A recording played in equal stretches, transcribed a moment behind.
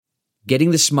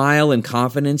Getting the smile and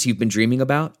confidence you've been dreaming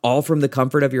about, all from the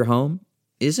comfort of your home,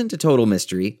 isn't a total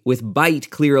mystery with Bite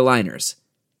clear aligners.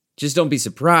 Just don't be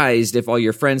surprised if all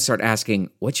your friends start asking,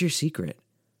 "What's your secret?"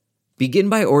 Begin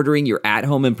by ordering your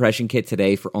at-home impression kit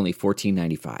today for only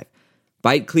 $14.95.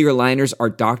 Bite clear aligners are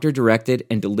doctor-directed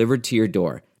and delivered to your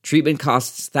door. Treatment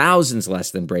costs thousands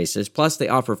less than braces, plus they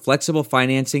offer flexible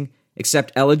financing,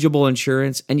 accept eligible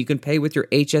insurance, and you can pay with your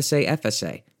HSA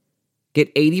FSA. Get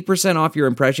 80% off your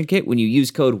impression kit when you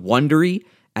use code WONDERY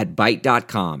at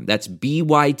Byte.com. That's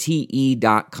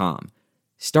BYTE.com.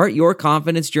 Start your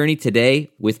confidence journey today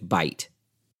with Byte.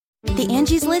 The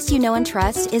Angie's List you know and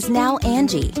trust is now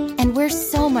Angie, and we're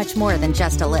so much more than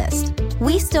just a list.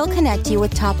 We still connect you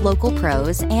with top local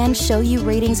pros and show you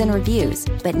ratings and reviews,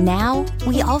 but now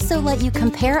we also let you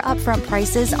compare upfront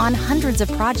prices on hundreds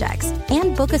of projects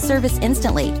and book a service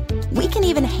instantly. We can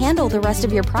even handle the rest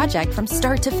of your project from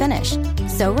start to finish.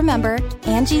 So remember,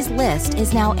 Angie's List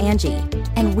is now Angie,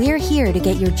 and we're here to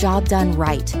get your job done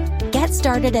right. Get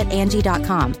started at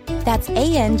Angie.com. That's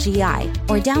ANGI,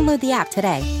 or download the app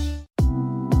today.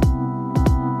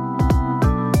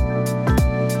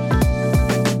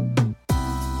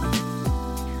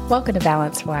 Welcome to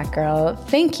Balanced Black Girl.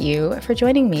 Thank you for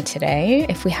joining me today.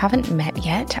 If we haven't met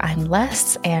yet, I'm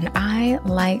Les, and I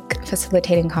like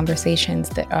facilitating conversations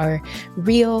that are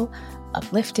real,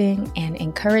 uplifting, and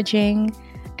encouraging.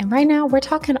 And right now, we're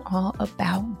talking all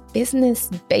about business,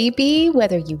 baby.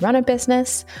 Whether you run a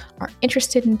business, are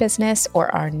interested in business,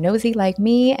 or are nosy like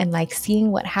me and like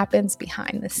seeing what happens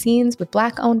behind the scenes with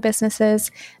Black-owned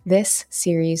businesses, this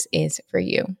series is for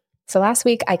you. So last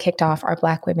week, I kicked off our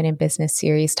Black Women in Business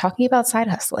series talking about side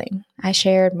hustling. I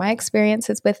shared my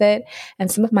experiences with it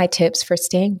and some of my tips for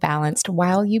staying balanced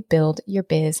while you build your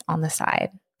biz on the side.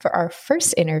 For our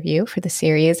first interview for the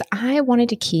series, I wanted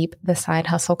to keep the side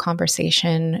hustle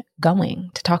conversation going,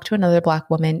 to talk to another Black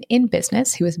woman in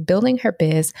business who is building her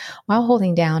biz while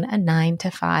holding down a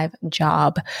 9-to-5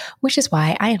 job, which is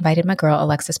why I invited my girl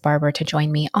Alexis Barber to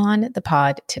join me on the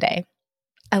pod today.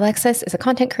 Alexis is a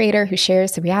content creator who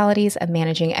shares the realities of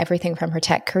managing everything from her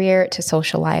tech career to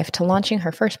social life to launching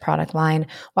her first product line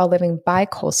while living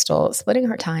bi-coastal, splitting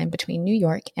her time between New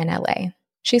York and LA.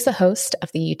 She's the host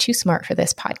of the Too Smart for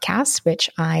This podcast, which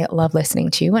I love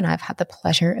listening to and I've had the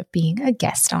pleasure of being a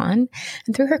guest on.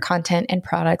 And through her content and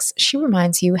products, she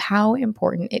reminds you how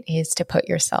important it is to put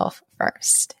yourself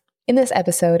first. In this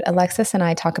episode, Alexis and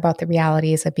I talk about the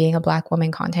realities of being a Black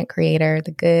woman content creator,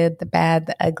 the good, the bad,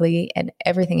 the ugly, and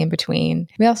everything in between.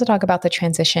 We also talk about the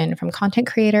transition from content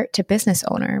creator to business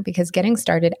owner, because getting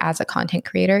started as a content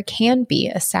creator can be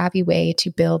a savvy way to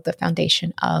build the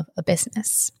foundation of a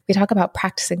business. We talk about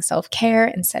practicing self-care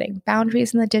and setting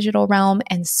boundaries in the digital realm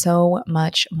and so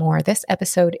much more. This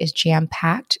episode is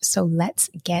jam-packed, so let's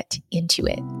get into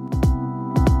it.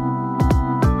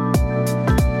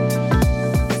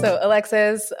 So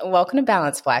Alexis, welcome to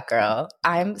Balanced Black Girl.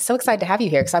 I'm so excited to have you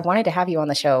here because I've wanted to have you on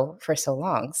the show for so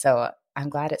long. So I'm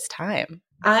glad it's time.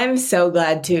 I'm so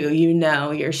glad too. You know,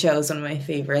 your show is one of my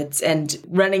favorites, and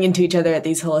running into each other at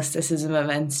these holisticism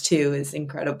events too is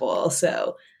incredible.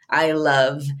 So I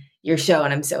love your show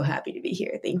and I'm so happy to be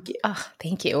here. Thank you. Oh,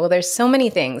 thank you. Well, there's so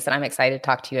many things that I'm excited to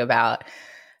talk to you about.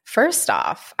 First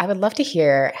off, I would love to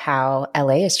hear how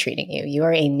LA is treating you. You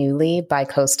are a newly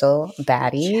bi-coastal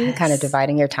baddie, Yes. kind of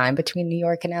dividing your time between New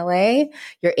York and LA.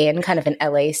 You're in kind of an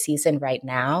LA season right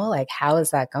now. Like, how is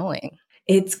that going?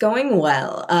 It's going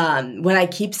well. What I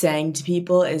keep saying to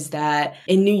people is that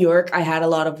in New York, I had a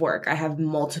lot of work. I have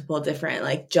multiple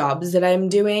different jobs that I'm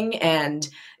doing, and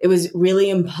it was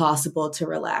really impossible to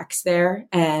relax there.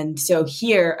 And so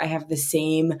here I have the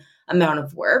same amount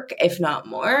of work, if not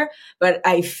more, but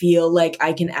I feel like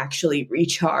I can actually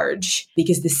recharge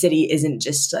because the city isn't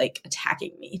just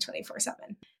attacking me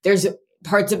 24/7. There's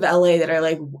parts of LA that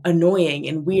are annoying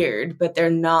and weird, but they're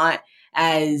not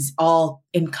as all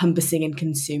encompassing and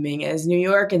consuming as New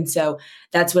York. And so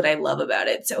that's what I love about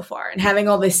it so far. And having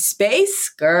all this space,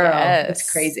 girl, Yes. It's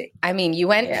crazy. I mean, you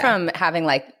went from having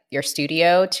your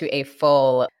studio to a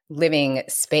full living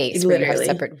space where you have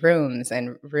separate rooms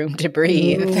and room to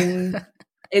breathe.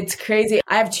 It's crazy.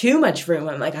 I have too much room.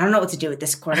 I'm I don't know what to do with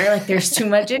this corner. There's too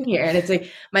much in here. And it's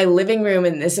my living room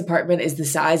in this apartment is the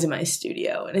size of my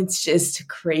studio. And it's just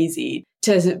crazy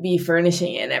to be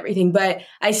furnishing it and everything. But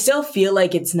I still feel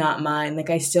like it's not mine.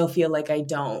 I still feel like I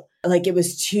don't. It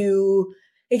was too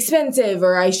expensive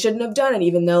or I shouldn't have done it,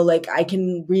 even though I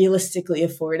can realistically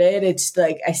afford it. It's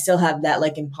I still have that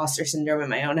imposter syndrome in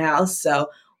my own house. So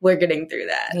we're getting through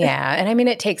that. Yeah. And I mean,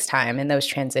 it takes time in those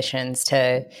transitions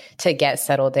to get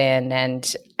settled in.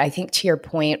 And I think to your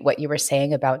point, what you were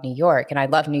saying about New York, and I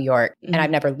love New York, and I've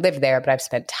never lived there, but I've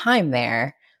spent time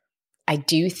there. I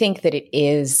do think that it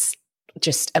is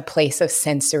just a place of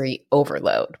sensory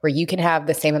overload where you can have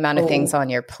the same amount of things on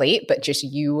your plate, but just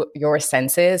your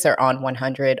senses are on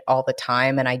 100 all the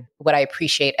time. And what I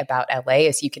appreciate about LA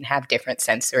is you can have different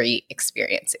sensory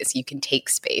experiences. You can take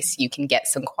space, you can get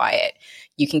some quiet,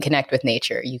 you can connect with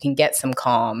nature, you can get some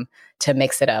calm to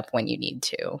mix it up when you need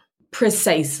to.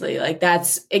 Precisely. Like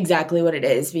that's exactly what it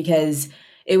is, because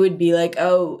it would be like,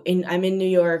 I'm in New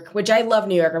York, which I love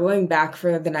New York. I'm going back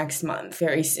for the next month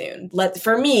very soon.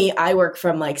 For me, I work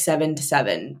from like 7 to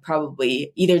 7,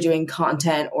 probably either doing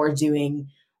content or doing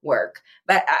work.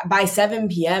 But by 7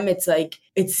 p.m., it's like,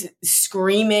 it's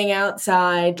screaming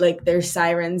outside. Like there's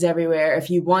sirens everywhere.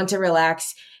 If you want to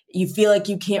relax, you feel like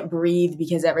you can't breathe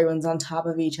because everyone's on top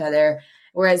of each other.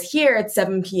 Whereas here it's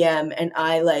 7 p.m. and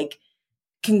I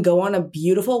can go on a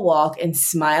beautiful walk and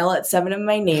smile at 7 of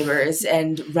my neighbors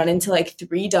and run into like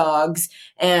 3 dogs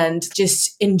and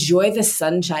just enjoy the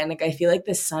sunshine. Like I feel like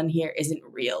the sun here isn't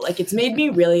real. Like it's made me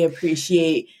really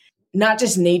appreciate not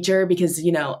just nature, because,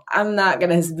 I'm not going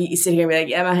to sit here and be like,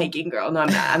 yeah, I'm a hiking girl. No,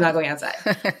 I'm not. I'm not going outside.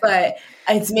 But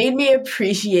it's made me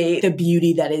appreciate the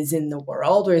beauty that is in the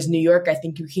world. Whereas New York, I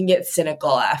think you can get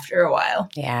cynical after a while.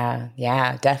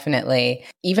 Yeah, definitely.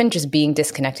 Even just being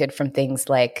disconnected from things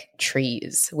like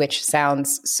trees, which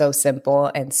sounds so simple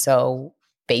and so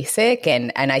basic.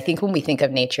 And I think when we think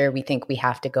of nature, we think we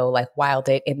have to go like wild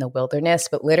it in the wilderness,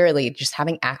 but literally just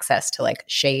having access to like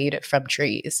shade from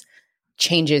trees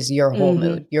changes your whole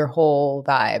mood, your whole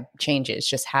vibe changes.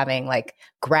 Just having like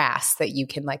grass that you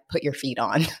can like put your feet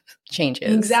on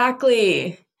changes.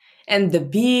 Exactly. And the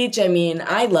beach, I mean,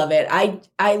 I love it.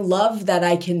 I love that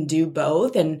I can do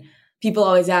both. And people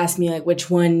always ask me like,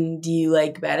 which one do you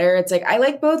like better? It's like, I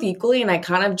like both equally. And I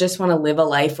kind of just want to live a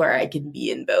life where I can be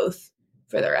in both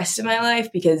for the rest of my life,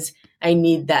 because I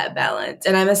need that balance.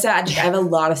 And I'm a I have a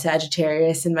lot of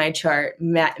Sagittarius in my chart,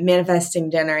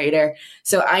 manifesting generator.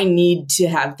 So I need to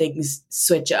have things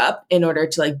switch up in order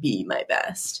to like be my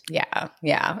best. Yeah.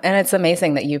 And it's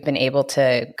amazing that you've been able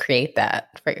to create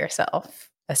that for yourself,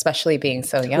 especially being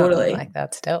so young. Totally. Like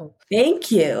that's dope.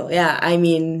 Thank you. Yeah. I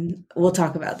mean, we'll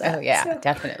talk about that. Oh yeah,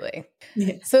 definitely.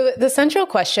 Yeah. So the central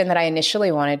question that I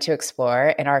initially wanted to explore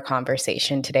in our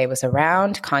conversation today was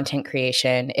around content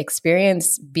creation,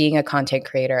 experience being a content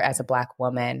creator as a Black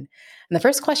woman. And the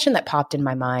first question that popped in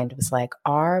my mind was like,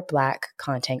 are Black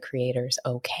content creators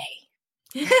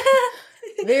okay?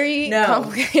 Very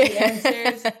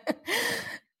complicated.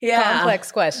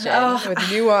 Complex question with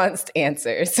nuanced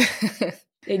answers.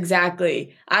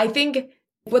 Exactly. I think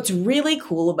what's really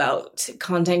cool about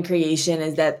content creation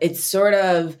is that it's sort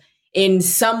of, in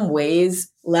some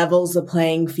ways, levels the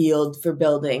playing field for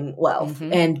building wealth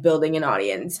and building an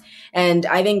audience. And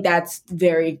I think that's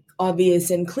very obvious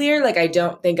and clear. Like, I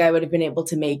don't think I would have been able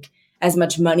to make as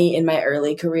much money in my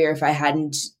early career if I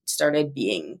hadn't started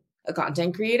being a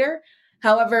content creator.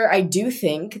 However, I do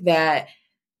think that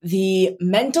the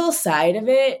mental side of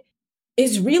it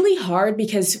is really hard,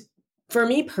 because for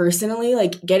me personally,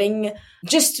 like getting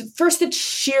just first the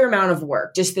sheer amount of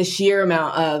work, just the sheer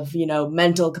amount of,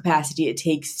 mental capacity it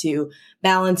takes to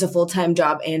balance a full-time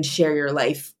job and share your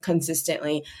life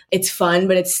consistently. It's fun,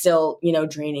 but it's still,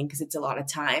 draining because it's a lot of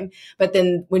time. But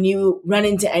then when you run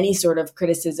into any sort of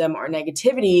criticism or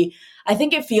negativity, I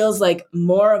think it feels like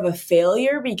more of a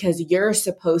failure, because you're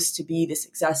supposed to be the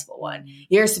successful one.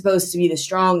 You're supposed to be the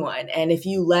strong one. And if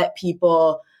you let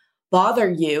people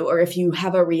bother you, or if you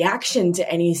have a reaction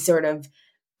to any sort of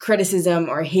criticism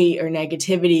or hate or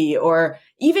negativity, or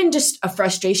even just a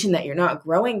frustration that you're not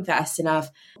growing fast enough,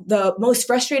 the most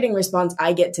frustrating response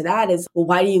I get to that is, well,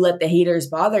 why do you let the haters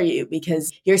bother you?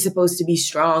 Because you're supposed to be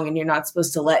strong and you're not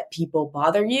supposed to let people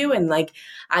bother you. And like,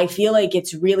 I feel like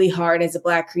it's really hard as a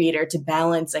Black creator to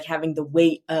balance like having the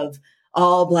weight of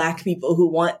all Black people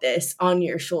who want this on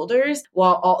your shoulders,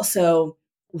 while also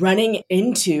running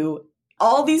into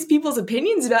all these people's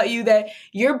opinions about you that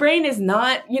your brain is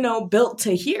not, built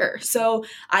to hear. So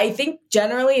I think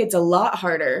generally it's a lot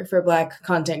harder for Black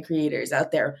content creators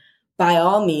out there, by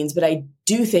all means. But I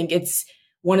do think it's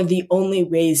one of the only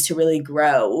ways to really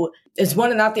grow. It's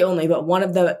not the only, but one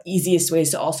of the easiest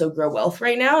ways to also grow wealth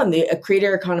right now. And the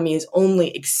creator economy is only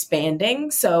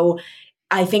expanding. So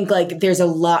I think like there's a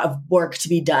lot of work to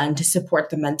be done to support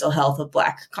the mental health of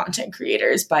Black content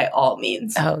creators, by all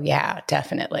means. Oh yeah,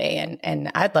 definitely.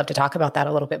 And I'd love to talk about that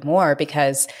a little bit more,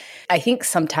 because I think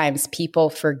sometimes people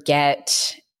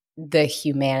forget the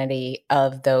humanity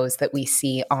of those that we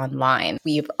see online.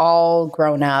 We've all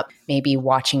grown up maybe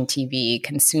watching TV,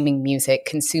 consuming music,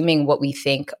 consuming what we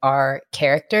think are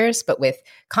characters, but with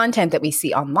content that we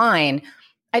see online,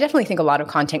 I definitely think a lot of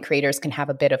content creators can have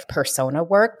a bit of persona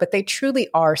work, but they truly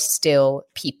are still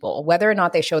people. Whether or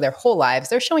not they show their whole lives,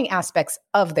 they're showing aspects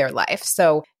of their life.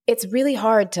 So it's really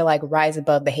hard to like rise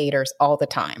above the haters all the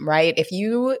time, right? If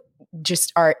you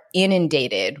just are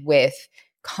inundated with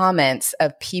comments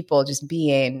of people just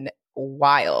being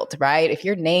wild, right? If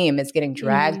your name is getting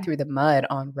dragged through the mud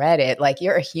on Reddit, like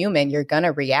you're a human, you're going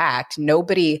to react.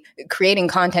 Nobody creating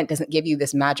content doesn't give you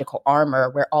this magical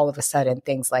armor where all of a sudden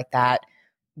things like that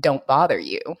don't bother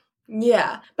you.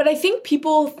 Yeah. But I think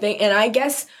people think, and I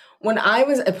guess when I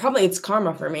was, probably it's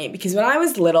karma for me, because when I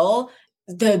was little,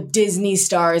 the Disney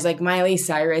stars like Miley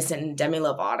Cyrus and Demi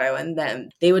Lovato and them,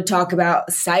 they would talk about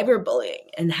cyberbullying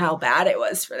and how bad it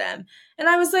was for them. And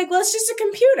I was like, well, it's just a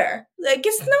computer. Like,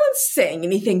 it's no one's saying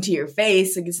anything to your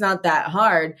face. Like, it's not that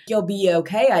hard. You'll be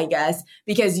okay, I guess,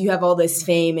 because you have all this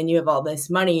fame and you have all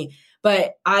this money.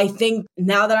 But I think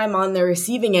now that I'm on the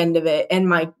receiving end of it and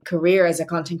my career as a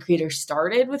content creator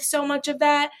started with so much of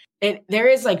that, there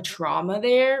is like trauma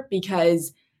there,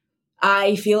 because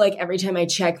I feel like every time I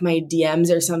check my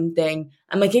DMs or something,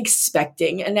 I'm like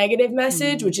expecting a negative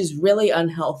message, which is really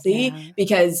unhealthy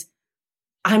because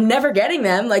I'm never getting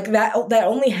them. Like that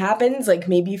only happens like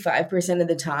maybe 5% of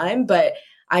the time. But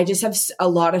I just have a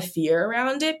lot of fear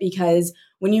around it, because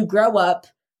when you grow up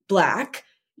Black,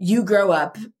 you grow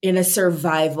up in a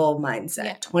survival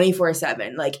mindset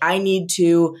 24/7. Like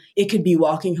it could be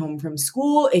walking home from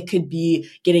school. It could be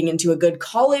getting into a good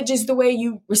college is the way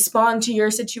you respond to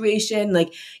your situation.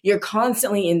 Like you're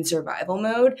constantly in survival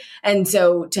mode. And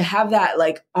so to have that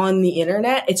like on the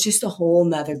internet, it's just a whole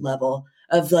nother level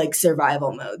of like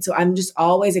survival mode. So I'm just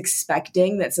always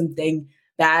expecting that something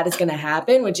bad is going to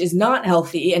happen, which is not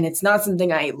healthy. And it's not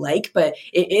something I like, but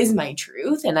it is my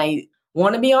truth. And I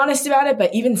want to be honest about it.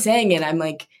 But even saying it, I'm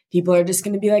like, people are just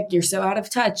going to be like, you're so out of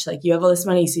touch. Like you have all this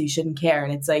money, so you shouldn't care.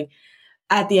 And it's like,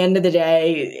 at the end of the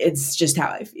day, it's just how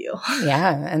I feel.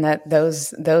 Yeah. And that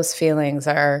those feelings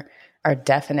are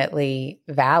definitely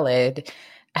valid.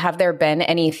 Have there been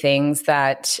any things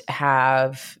that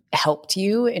have helped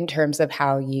you in terms of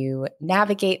how you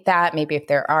navigate that? Maybe if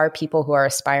there are people who are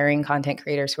aspiring content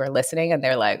creators who are listening and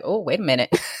they're like, oh, wait a minute.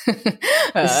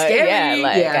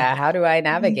 How do I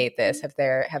navigate this? Have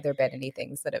there been any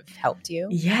things that have helped you?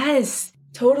 Yes,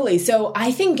 totally. So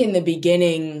I think in the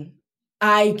beginning,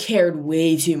 I cared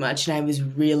way too much and I was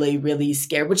really, really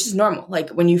scared, which is normal. Like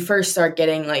when you first start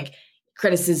getting like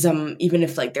criticism, even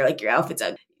if like they're like your outfit's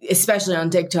ugly, especially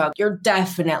on TikTok, you're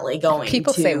definitely going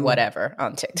People say whatever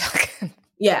on TikTok.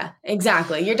 Yeah,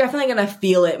 exactly. You're definitely going to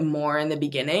feel it more in the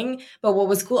beginning. But what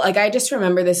was cool, like I just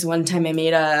remember this one time I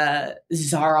made a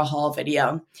Zara haul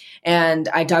video and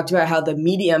I talked about how the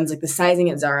mediums, like the sizing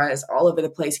at Zara is all over the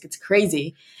place. It's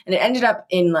crazy. And it ended up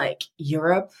in like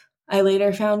Europe, I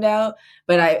later found out.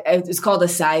 But it was called a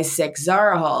size 6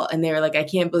 Zara haul. And they were like, I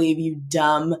can't believe you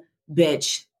dumb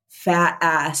bitch, fat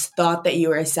ass, thought that you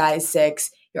were a size 6.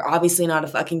 You're obviously not a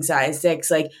fucking size 6.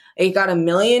 Like it got 1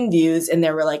 million views and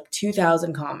there were like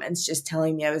 2,000 comments just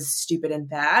telling me I was stupid and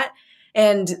fat.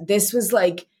 And this was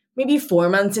like maybe 4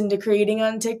 months into creating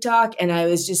on TikTok. And I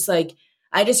was just like,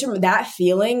 I just remember that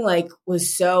feeling like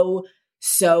was so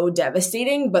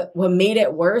devastating. But what made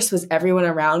it worse was everyone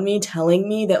around me telling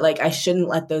me that like I shouldn't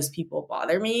let those people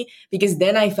bother me, because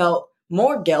then I felt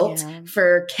more guilt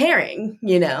for caring,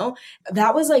 you know?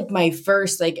 That was like my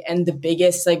first like and the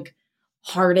biggest like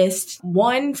hardest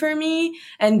one for me.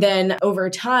 And then over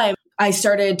time, I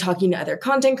started talking to other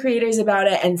content creators about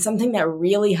it. And something that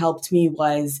really helped me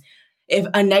was if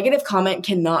a negative comment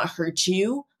cannot hurt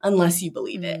you unless you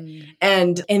believe it.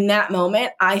 And in that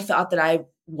moment, I thought that I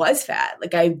was fat.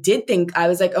 Like I did think, I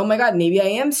was like, oh my God, maybe I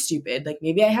am stupid. Like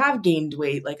maybe I have gained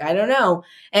weight. Like, I don't know.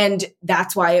 And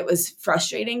that's why it was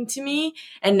frustrating to me.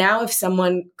 And now if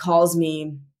someone calls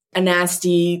me a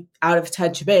nasty, out of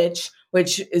touch bitch,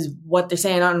 which is what they're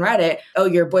saying on Reddit. Oh,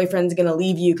 your boyfriend's going to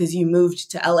leave you because you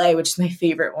moved to LA, which is my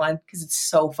favorite one because it's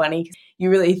so funny. You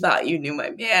really thought you knew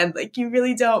my man. Like you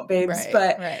really don't, babes.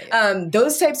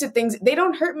 Those types of things, they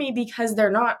don't hurt me because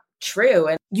they're not true.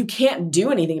 And you can't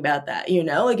do anything about that, you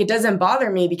know? Like it doesn't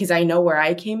bother me because I know where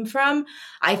I came from.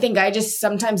 I think I just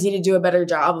sometimes need to do a better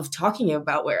job of talking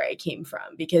about where I came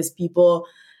from, because people,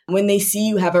 when they see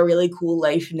you have a really cool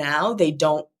life now, they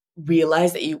don't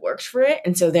realize that you worked for it.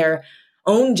 And so their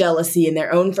own jealousy and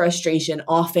their own frustration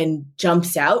often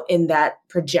jumps out in that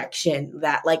projection,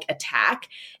 that like attack.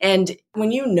 And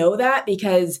when you know that,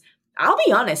 because I'll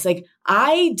be honest, like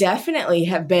I definitely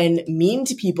have been mean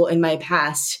to people in my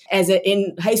past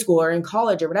in high school or in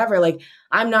college or whatever. Like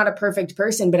I'm not a perfect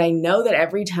person, but I know that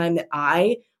every time that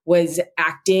I was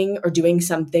acting or doing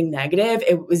something negative,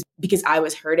 it was because I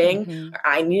was hurting or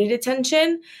I needed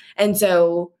attention. And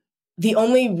so the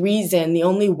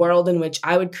only world in which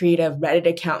I would create a Reddit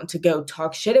account to go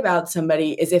talk shit about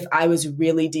somebody is if I was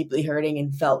really deeply hurting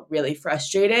and felt really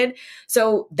frustrated.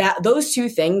 So those two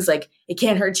things, like it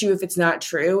can't hurt you if it's not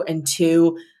true. And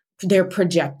two, they're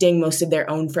projecting most of their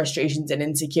own frustrations and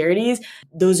insecurities.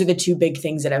 Those are the two big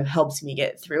things that have helped me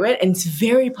get through it. And it's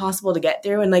very possible to get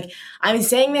through. And like, I'm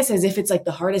saying this as if it's like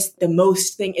the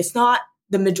most thing. It's not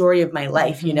the majority of my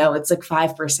life, it's like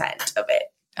 5% of it.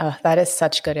 Oh, that is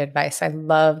such good advice. I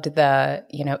loved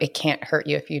it can't hurt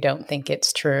you if you don't think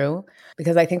it's true,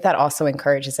 because I think that also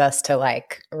encourages us to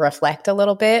like reflect a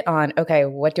little bit on, okay,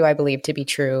 what do I believe to be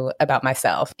true about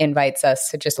myself? Invites us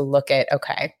to just look at,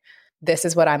 okay, this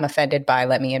is what I'm offended by.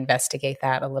 Let me investigate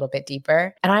that a little bit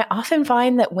deeper. And I often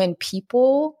find that when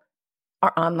people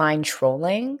are online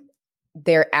trolling,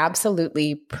 they're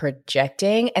absolutely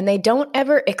projecting and they don't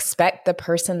ever expect the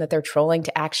person that they're trolling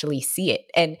to actually see it.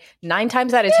 And 9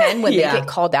 times out of 10, when they get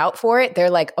called out for it, they're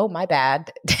like, oh, my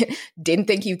bad. Didn't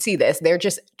think you'd see this. They're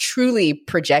just truly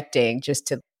projecting just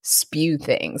to spew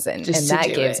things. And that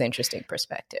gives interesting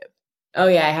perspective. Oh,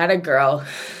 yeah. I had a girl.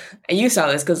 You saw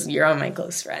this because you're on my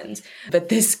close friends. But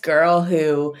this girl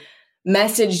who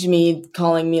messaged me,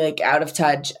 calling me like out of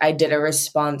touch, I did a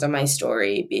response on my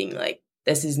story being like,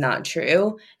 this is not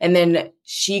true. And then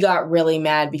she got really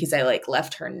mad because I like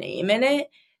left her name in it.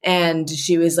 And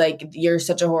she was like, you're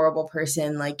such a horrible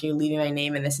person. Like you're leaving my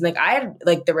name in this. And like, I had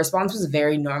like, the response was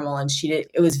very normal and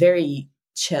it was very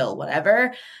chill,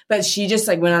 whatever. But she just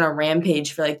like went on a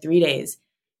rampage for like 3 days.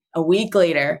 A week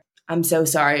later, I'm so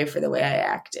sorry for the way I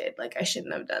acted. Like I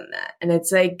shouldn't have done that. And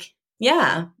it's like,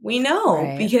 yeah, we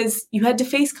know because you had to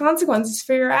face consequences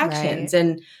for your actions. Right.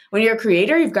 And when you're a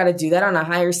creator, you've got to do that on a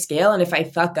higher scale. And if I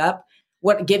fuck up,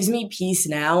 what gives me peace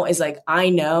now is like, I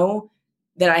know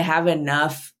that I have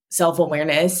enough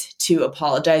self-awareness to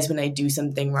apologize when I do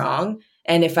something wrong.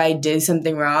 And if I did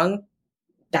something wrong,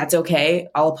 that's okay.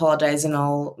 I'll apologize and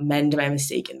I'll mend my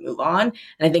mistake and move on.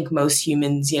 And I think most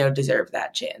humans, deserve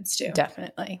that chance too.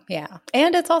 Definitely. Yeah.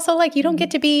 And it's also like, you don't get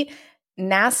to be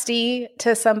nasty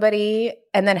to somebody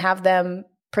and then have them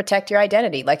protect your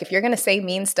identity. Like if you're going to say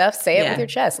mean stuff, say it with your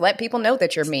chest. Let people know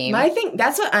that you're mean. I think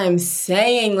that's what I'm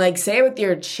saying. Like say it with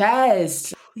your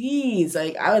chest. Please.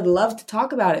 Like I would love to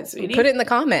talk about it, sweetie. Put it in the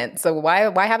comments. So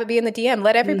why have it be in the DM?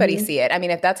 Let everybody see it. I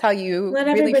mean, if that's how you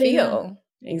really feel. Know.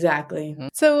 Exactly.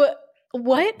 So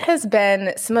what has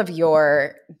been some of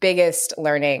your biggest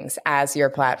learnings as your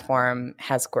platform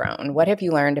has grown? What have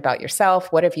you learned about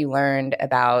yourself? What have you learned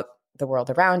about the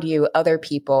world around you, other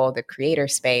people, the creator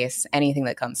space, anything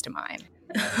that comes to mind?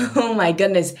 Oh my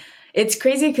goodness. It's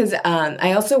crazy because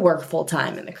I also work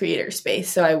full-time in the creator space.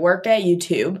 So I work at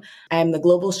YouTube. I'm the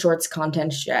global shorts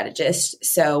content strategist.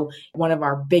 So one of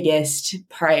our biggest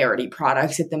priority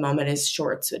products at the moment is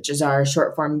Shorts, which is our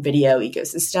short form video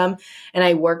ecosystem. And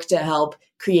I work to help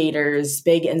creators,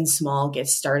 big and small, get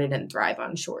started and thrive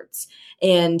on Shorts.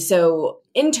 And so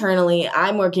internally,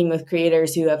 I'm working with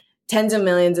creators who have tens of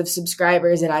millions of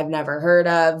subscribers that I've never heard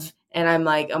of. And I'm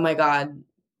like, oh my God,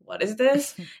 what is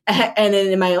this? And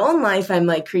then in my own life, I'm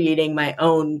like creating my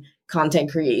own content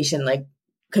creation, like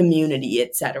community,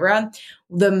 etc.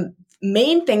 The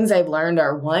main things I've learned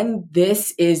are one,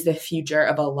 this is the future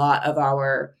of a lot of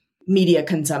our media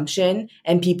consumption,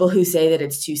 and people who say that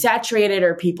it's too saturated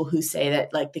or people who say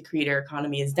that like the creator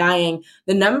economy is dying,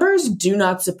 the numbers do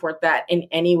not support that in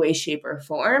any way, shape, or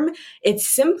form. It's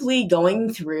simply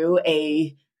going through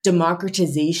a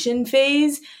democratization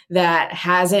phase that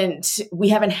we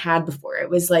haven't had before. It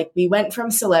was like we went from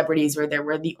celebrities where they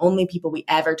were the only people we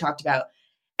ever talked about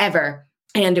ever.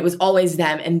 And it was always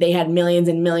them. And they had millions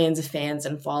and millions of fans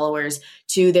and followers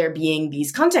to there being these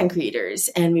content creators.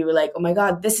 And we were like, oh my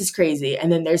God, this is crazy.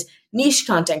 And then there's niche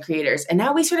content creators. And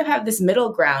now we sort of have this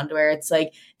middle ground where it's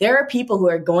like, there are people who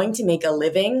are going to make a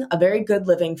living, a very good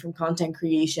living from content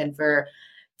creation for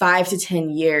 5 to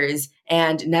 10 years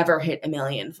and never hit 1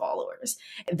 million followers.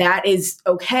 That is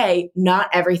okay. Not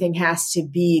everything has to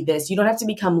be this. You don't have to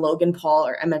become Logan Paul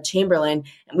or Emma Chamberlain.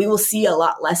 And we will see a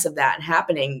lot less of that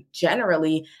happening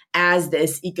generally as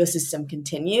this ecosystem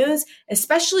continues,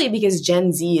 especially because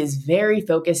Gen Z is very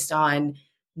focused on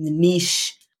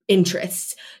niche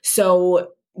interests.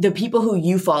 So the people who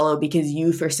you follow because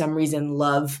you, for some reason,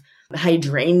 love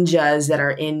hydrangeas that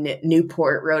are in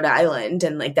Newport, Rhode Island,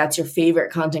 and like that's your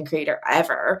favorite content creator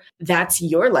ever. That's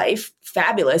your life.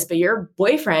 Fabulous. But your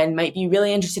boyfriend might be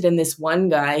really interested in this one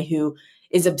guy who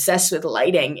is obsessed with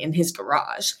lighting in his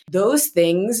garage. Those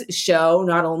things show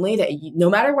not only that no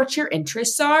matter what your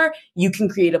interests are, you can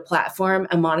create a platform,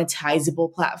 a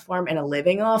monetizable platform, and a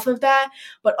living off of that,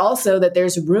 but also that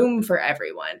there's room for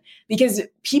everyone because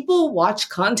people watch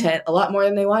content a lot more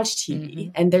than they watch TV.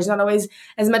 And there's not always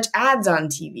as much ads on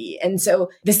TV. And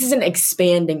so this is an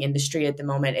expanding industry at the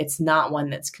moment. It's not one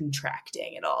that's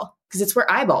contracting at all, because it's where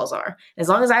eyeballs are. As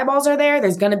long as eyeballs are there,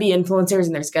 there's going to be influencers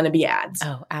and there's going to be ads.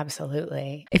 Oh,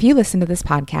 absolutely. If you listen to this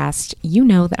podcast, you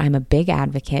know that I'm a big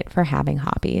advocate for having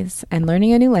hobbies, and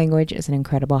learning a new language is an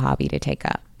incredible hobby to take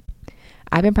up.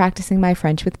 I've been practicing my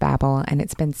French with Babbel, and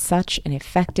it's been such an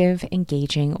effective,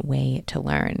 engaging way to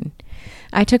learn.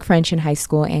 I took French in high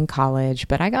school and college,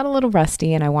 but I got a little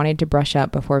rusty and I wanted to brush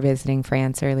up before visiting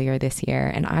France earlier this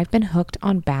year, and I've been hooked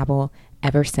on Babbel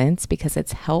ever since because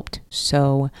it's helped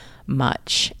so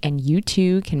much. And you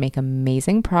too can make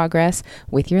amazing progress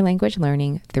with your language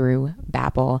learning through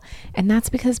Babbel. And that's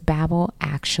because Babbel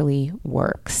actually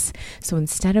works. So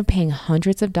instead of paying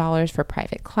hundreds of dollars for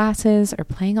private classes or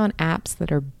playing on apps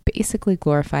that are basically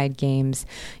glorified games,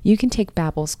 you can take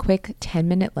Babbel's quick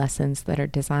 10-minute lessons that are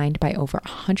designed by over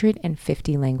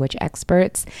 150 language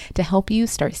experts to help you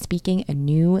start speaking a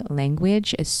new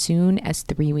language as soon as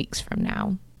 3 weeks from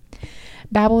now.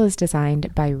 Babbel is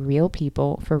designed by real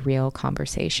people for real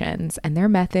conversations, and their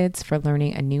methods for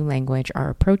learning a new language are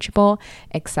approachable,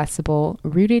 accessible,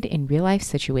 rooted in real-life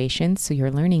situations, so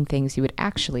you're learning things you would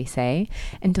actually say,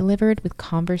 and delivered with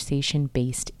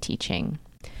conversation-based teaching.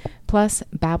 Plus,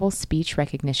 Babbel's speech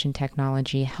recognition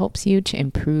technology helps you to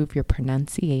improve your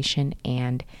pronunciation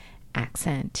and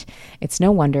accent. It's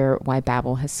no wonder why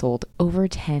Babbel has sold over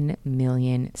 10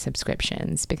 million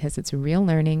subscriptions, because it's real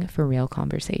learning for real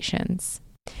conversations.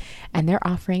 And they're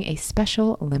offering a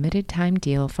special limited time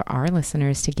deal for our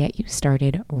listeners to get you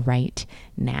started right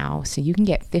now. So you can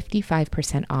get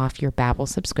 55% off your Babbel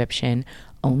subscription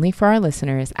only for our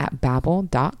listeners at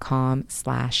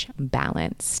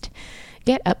babbel.com/balanced.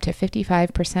 Get up to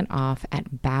 55% off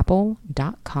at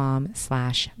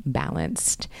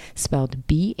babbel.com/balanced, spelled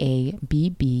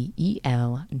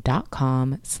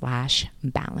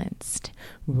BABBEL.com/balanced.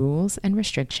 Rules and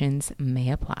restrictions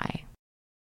may apply.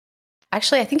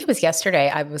 Actually, I think it was yesterday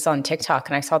I was on TikTok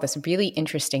and I saw this really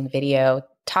interesting video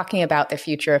talking about the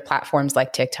future of platforms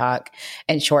like TikTok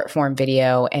and short form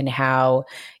video, and how,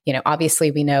 you know,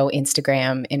 obviously we know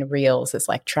Instagram and Reels is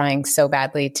like trying so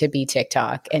badly to be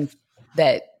TikTok, and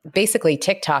that basically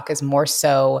TikTok is more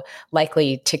so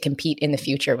likely to compete in the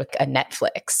future with a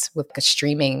Netflix, with the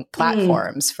streaming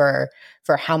platforms for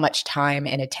how much time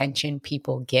and attention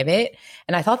people give it.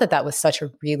 And I thought that that was such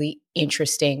a really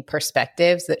interesting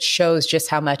perspective that shows just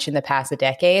how much in the past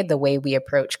decade, the way we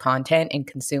approach content and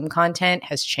consume content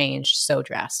has changed so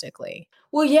drastically.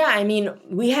 Well, yeah, I mean,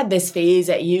 we had this phase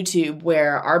at YouTube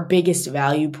where our biggest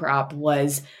value prop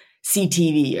was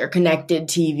CTV or connected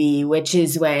TV, which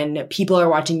is when people are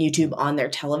watching YouTube on their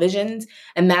televisions.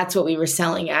 And that's what we were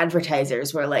selling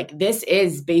advertisers. We're like, this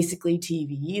is basically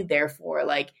TV, therefore,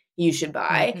 like, you should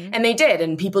buy. And they did.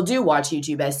 And people do watch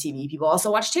YouTube as TV. People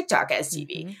also watch TikTok as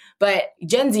TV. But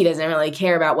Gen Z doesn't really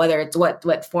care about whether it's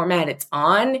what format it's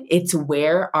on. It's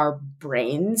where our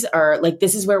brains are, like,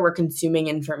 this is where we're consuming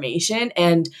information.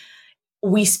 And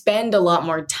we spend a lot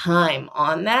more time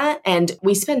on that, and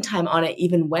we spend time on it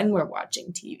even when we're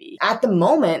watching TV. At the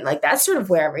moment, like, that's sort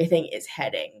of where everything is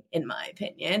heading, in my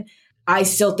opinion. I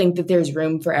still think that there's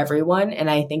room for everyone, and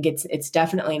I think it's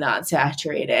definitely not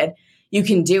saturated. You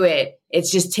can do it. It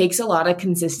just takes a lot of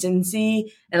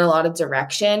consistency and a lot of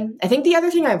direction. I think the other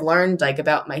thing I've learned, like,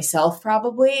 about myself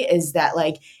probably is that,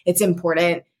 like, it's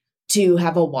important to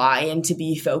have a why and to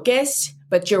be focused,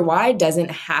 but your why doesn't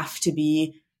have to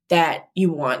be that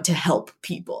you want to help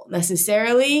people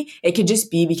necessarily. It could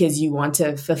just be because you want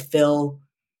to fulfill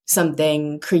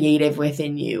something creative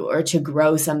within you or to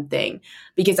grow something.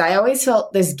 Because I always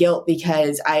felt this guilt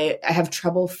because I have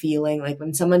trouble feeling like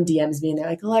when someone DMs me and they're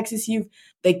like, Alexis,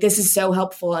 this is so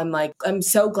helpful. I'm like, I'm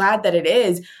so glad that it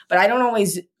is, but I don't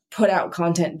always put out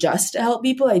content just to help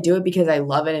people. I do it because I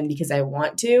love it and because I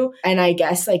want to. And I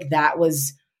guess, like, that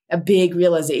was a big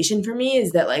realization for me,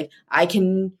 is that, like, I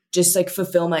can just, like,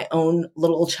 fulfill my own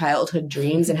little childhood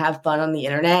dreams and have fun on the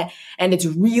internet. And it's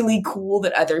really cool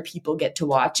that other people get to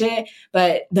watch it.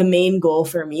 But the main goal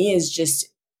for me is just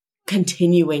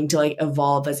continuing to, like,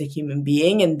 evolve as a human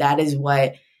being. And that is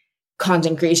what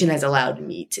content creation has allowed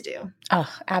me to do. Oh,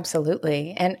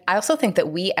 absolutely. And I also think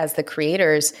that we as the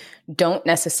creators don't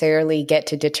necessarily get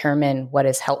to determine what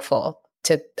is helpful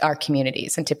to our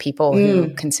communities and to people who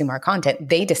consume our content.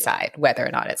 They decide whether or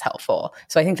not it's helpful.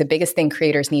 So I think the biggest thing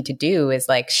creators need to do is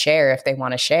like share if they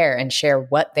want to share and share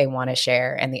what they want to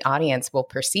share. And the audience will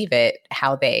perceive it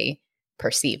how they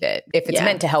perceive it. If it's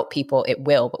meant to help people, it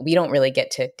will, but we don't really get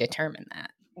to determine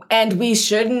that. And we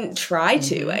shouldn't try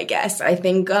to, I guess. I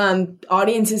think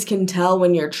audiences can tell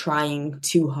when you're trying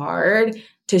too hard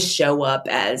to show up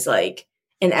as like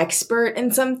an expert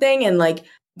in something. And like,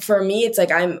 for me, it's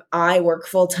like I work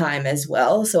full time as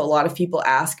well. So a lot of people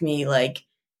ask me like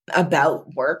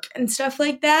about work and stuff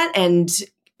like that and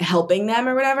helping them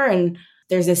or whatever. And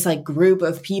there's this like group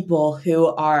of people who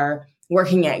are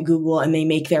working at Google and they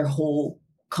make their whole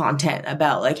content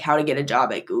about like how to get a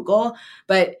job at Google.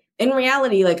 But in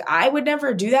reality, like I would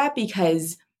never do that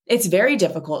because it's very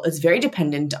difficult. It's very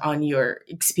dependent on your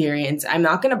experience. I'm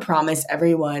not going to promise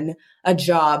everyone a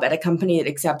job at a company that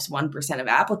accepts 1% of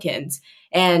applicants.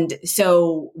 And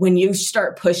so when you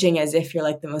start pushing as if you're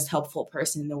like the most helpful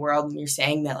person in the world and you're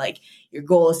saying that like your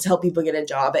goal is to help people get a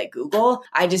job at Google,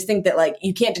 I just think that like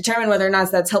you can't determine whether or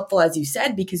not that's helpful, as you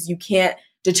said, because you can't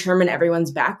determine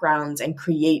everyone's backgrounds and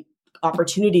create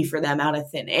opportunity for them out of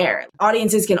thin air.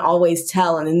 Audiences can always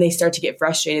tell, and then they start to get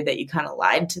frustrated that you kind of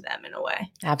lied to them in a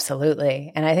way.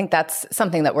 Absolutely. And I think that's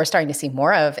something that we're starting to see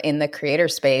more of in the creator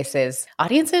space is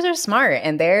audiences are smart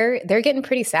and they're getting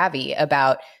pretty savvy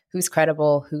about who's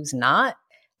credible, who's not.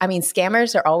 I mean,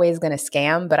 scammers are always going to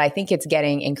scam, but I think it's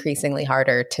getting increasingly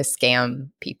harder to scam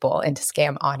people and to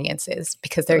scam audiences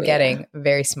because they're getting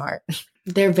very smart.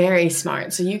 They're very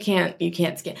smart. So you can't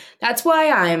scam. That's why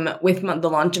I'm with the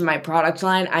launch of my product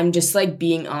line. I'm just like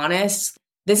being honest.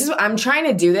 I'm trying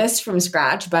to do this from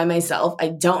scratch by myself. I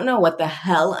don't know what the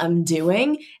hell I'm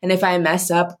doing. And if I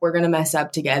mess up, we're going to mess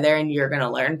up together and you're going to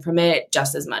learn from it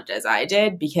just as much as I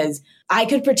did, because I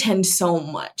could pretend so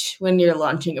much when you're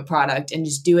launching a product and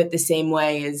just do it the same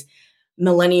way as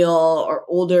millennial or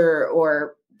older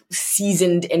or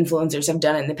seasoned influencers have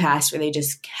done in the past, where they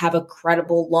just have a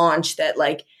credible launch that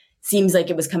like seems like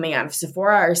it was coming out of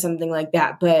Sephora or something like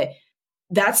that. But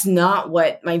that's not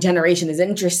what my generation is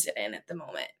interested in at the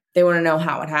moment. They want to know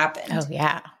how it happened. Oh,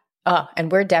 yeah. Oh,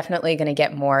 and we're definitely going to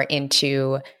get more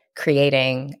into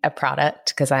creating a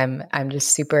product because I'm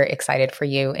just super excited for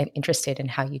you and interested in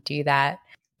how you do that.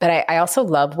 But I also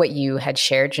love what you had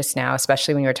shared just now,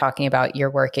 especially when you were talking about your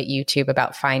work at YouTube,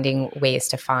 about finding ways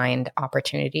to find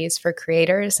opportunities for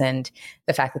creators and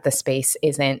the fact that the space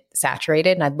isn't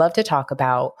saturated. And I'd love to talk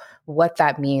about what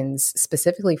that means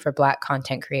specifically for Black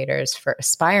content creators, for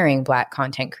aspiring Black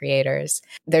content creators.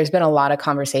 There's been a lot of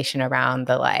conversation around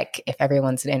the like, if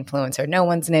everyone's an influencer, no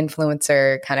one's an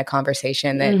influencer kind of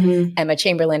conversation that Emma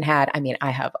Chamberlain had. I mean,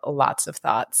 I have lots of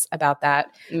thoughts about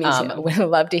that. Me too. Would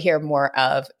love to hear more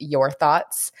of your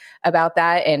thoughts about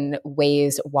that and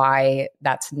ways why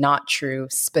that's not true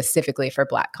specifically for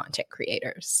Black content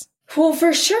creators. Well,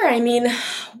 for sure. I mean,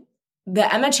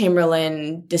 the Emma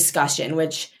Chamberlain discussion,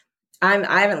 which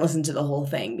I haven't listened to the whole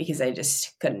thing because I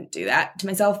just couldn't do that to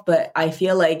myself, but I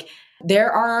feel like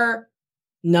there are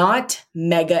not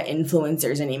mega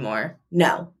influencers anymore.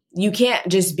 No, you can't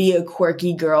just be a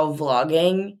quirky girl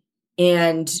vlogging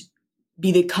and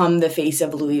become the face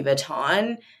of Louis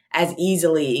Vuitton as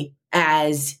easily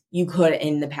as you could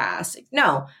in the past.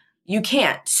 No, you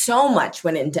can't. So much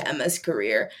went into Emma's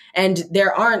career, and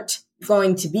there aren't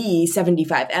going to be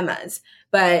 75 Emmas.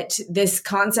 But this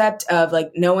concept of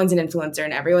like no one's an influencer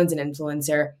and everyone's an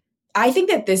influencer, I think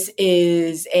that this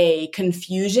is a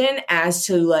confusion as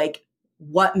to like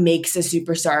what makes a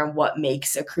superstar and what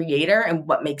makes a creator and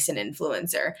what makes an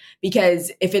influencer.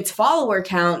 Because if it's follower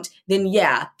count, then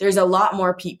yeah, there's a lot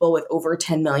more people with over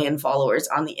 10 million followers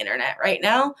on the internet right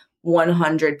now,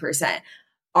 100%.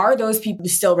 Are those people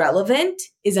still relevant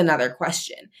is another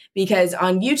question, because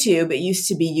on YouTube, it used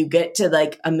to be you get to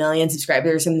like 1 million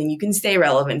subscribers or something, you can stay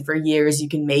relevant for years. You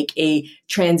can make a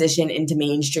transition into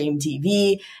mainstream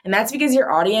TV. And that's because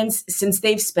your audience, since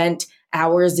they've spent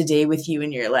hours a day with you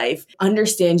in your life,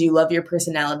 understand you, love your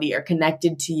personality, are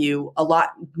connected to you a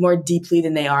lot more deeply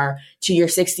than they are to your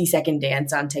 60-second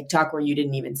dance on TikTok where you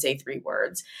didn't even say 3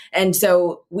 words. And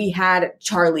so we had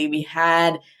Charlie, we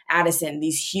had Addison,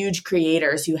 these huge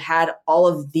creators who had all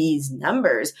of these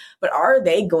numbers, but are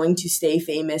they going to stay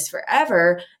famous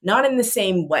forever? Not in the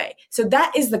same way. So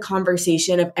that is the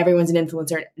conversation of everyone's an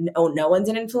influencer. No one's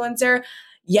an influencer.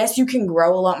 yes, you can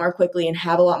grow a lot more quickly and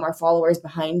have a lot more followers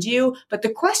behind you, but the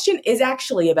question is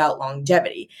actually about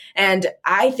longevity. And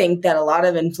I think that a lot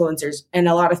of influencers and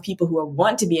a lot of people who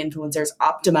want to be influencers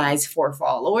optimize for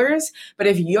followers. But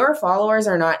if your followers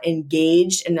are not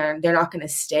engaged and they're not going to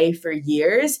stay for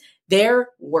years, they're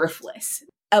worthless.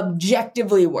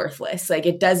 Objectively worthless. Like,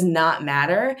 it does not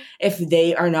matter if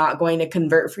they are not going to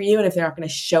convert for you and if they're not going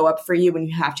to show up for you when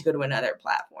you have to go to another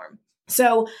platform.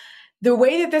 So the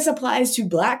way that this applies to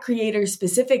Black creators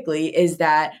specifically is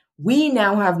that we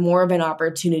now have more of an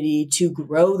opportunity to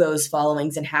grow those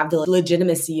followings and have the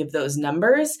legitimacy of those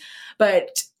numbers.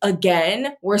 But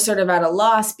again, we're sort of at a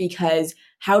loss because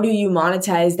how do you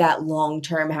monetize that long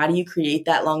term? How do you create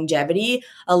that longevity?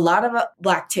 A lot of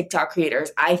Black TikTok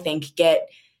creators, I think, get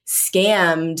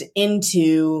scammed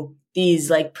into these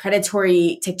like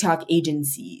predatory TikTok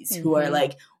agencies who are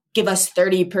like, give us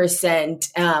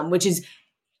 30%, which is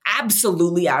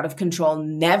absolutely out of control.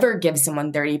 Never give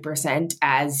someone 30%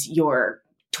 as your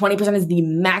 20% is the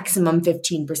maximum,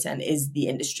 15% is the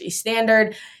industry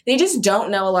standard. They just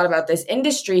don't know a lot about this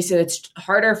industry, so it's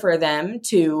harder for them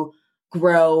to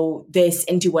grow this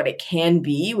into what it can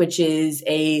be, which is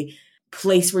a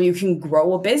place where you can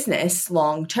grow a business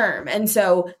long term. And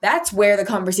so that's where the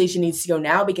conversation needs to go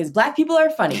now, because Black people are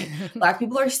funny. Black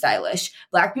people are stylish.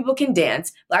 Black people can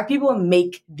dance. Black people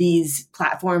make these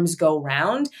platforms go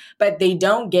round, but they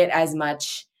don't get as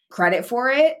much credit for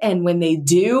it. And when they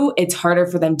do, it's harder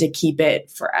for them to keep it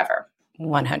forever.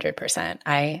 100%.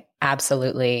 I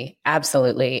absolutely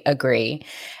agree.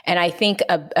 And I think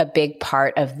a big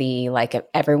part of the like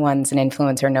everyone's an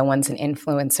influencer, no one's an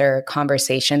influencer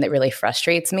conversation that really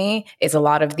frustrates me is a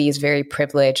lot of these very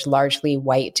privileged, largely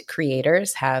white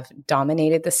creators have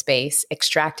dominated the space,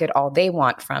 extracted all they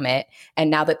want from it.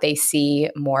 And now that they see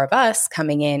more of us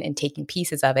coming in and taking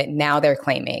pieces of it, now they're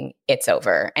claiming it's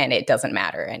over and it doesn't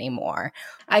matter anymore.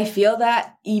 I feel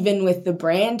that even with the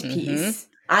brand piece.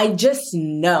 I just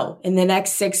know in the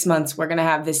next 6 months, we're going to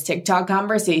have this TikTok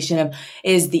conversation of,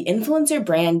 is the influencer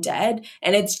brand dead?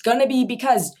 And it's going to be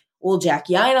because, well,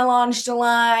 Jackie Aina launched a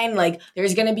line. Like,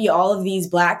 there's going to be all of these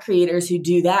Black creators who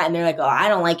do that. And they're like, oh, I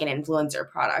don't like an influencer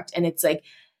product. And it's like,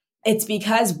 it's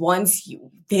because once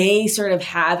they sort of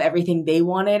have everything they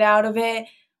wanted out of it,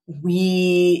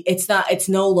 it's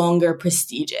no longer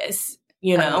prestigious,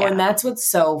 you know? And that's what's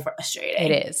so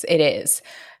frustrating. It is.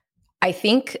 I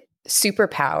think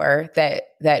superpower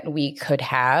that we could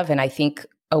have, and I think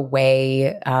a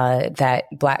way that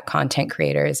Black content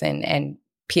creators and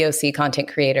POC content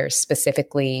creators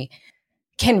specifically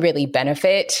can really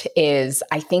benefit is,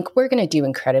 I think we're going to do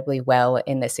incredibly well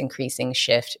in this increasing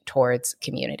shift towards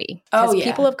community. Because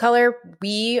people of color,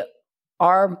 we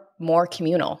are more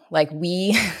communal. Like,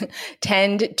 we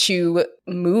tend to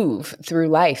move through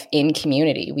life in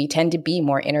community. We tend to be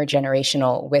more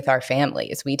intergenerational with our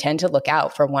families. We tend to look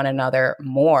out for one another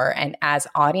more. And as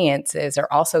audiences are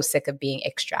also sick of being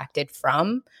extracted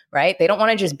from, right? They don't want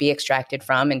to just be extracted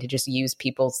from and to just use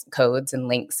people's codes and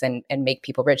links and make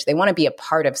people rich. They want to be a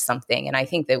part of something. And I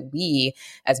think that we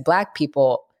as Black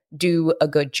people do a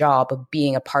good job of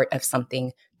being a part of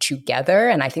something together.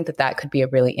 And I think that could be a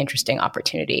really interesting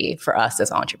opportunity for us as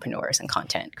entrepreneurs and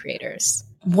content creators.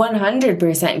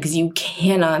 100%, because you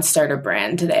cannot start a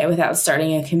brand today without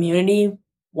starting a community.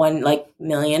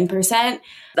 1,000,000%.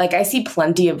 Like, I see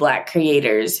plenty of Black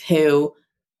creators who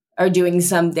are doing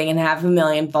something and have 1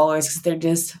 million followers because they're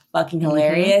just fucking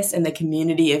hilarious. And the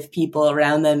community of people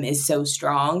around them is so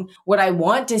strong. What I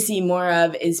want to see more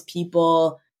of is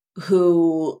people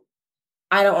who,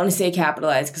 I don't want to say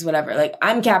capitalize because whatever, like,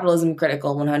 I'm capitalism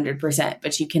critical 100%,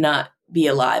 but you cannot be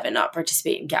alive and not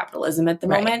participate in capitalism at the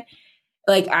moment.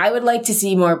 Like, I would like to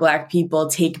see more Black people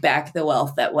take back the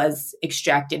wealth that was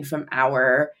extracted from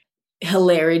our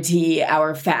hilarity,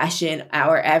 our fashion,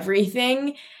 our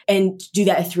everything, and do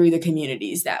that through the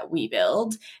communities that we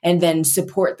build, and then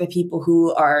support the people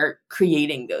who are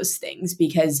creating those things.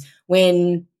 Because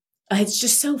when it's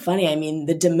just so funny. I mean,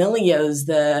 the D'Amelios,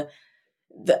 the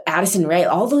Addison Rae,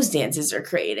 all those dances are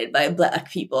created by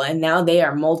Black people, and now they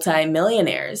are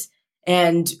multi-millionaires.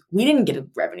 And we didn't get a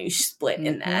revenue split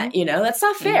in that, you know, that's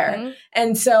not fair.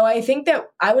 And so I think that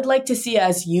I would like to see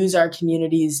us use our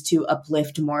communities to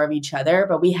uplift more of each other,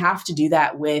 but we have to do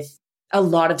that with a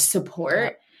lot of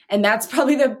support. And that's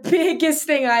probably the biggest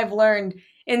thing I've learned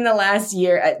in the last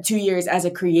year, 2 years as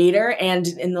a creator, and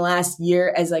in the last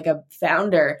year as like a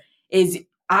founder, is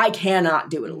I cannot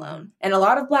do it alone. And a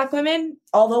lot of Black women,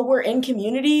 although we're in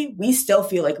community, we still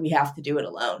feel like we have to do it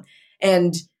alone.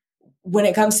 And when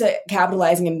it comes to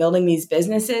capitalizing and building these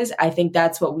businesses, I think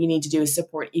that's what we need to do, is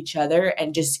support each other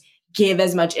and just give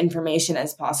as much information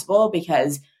as possible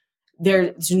because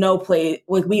there's no play.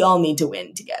 Like, we all need to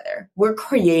win together. We're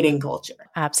creating culture.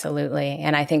 Absolutely.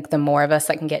 And I think the more of us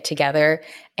that can get together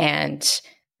and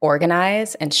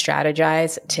organize and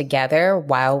strategize together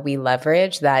while we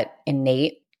leverage that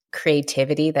innate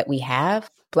creativity that we have.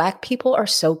 Black people are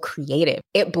so creative.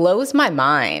 It blows my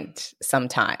mind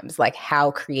sometimes, like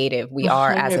how creative we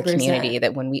are as a 100%. community,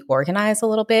 that when we organize a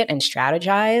little bit and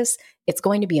strategize, it's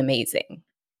going to be amazing.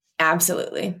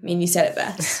 Absolutely. I mean, you said it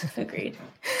best. Agreed.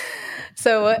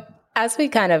 So as we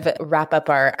kind of wrap up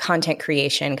our content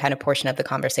creation kind of portion of the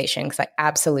conversation, because I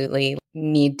absolutely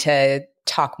need to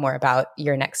talk more about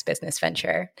your next business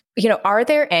venture. Are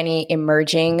there any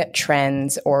emerging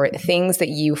trends or things that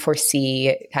you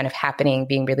foresee kind of happening,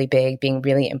 being really big, being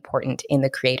really important in the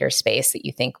creator space that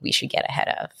you think we should get ahead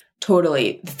of?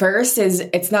 Totally. First is,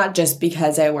 it's not just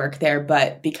because I work there,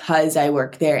 but because I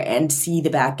work there and see the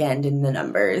back end in the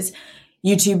numbers.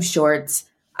 YouTube Shorts.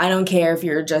 I don't care if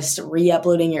you're just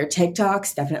re-uploading your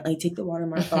TikToks, definitely take the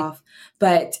watermark off,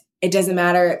 but it doesn't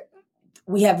matter.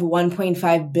 We have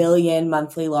 1.5 billion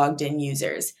monthly logged in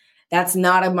users. That's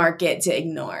not a market to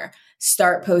ignore.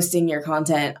 Start posting your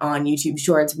content on YouTube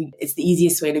Shorts. It's the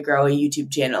easiest way to grow a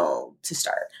YouTube channel to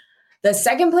start. The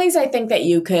second place I think that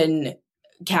you can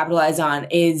capitalize on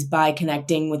is by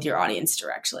connecting with your audience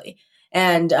directly.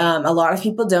 And a lot of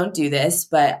people don't do this,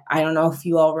 but I don't know if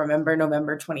you all remember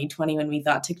November 2020 when we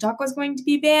thought TikTok was going to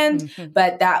be banned,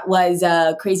 but that was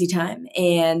a crazy time.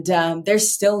 And there's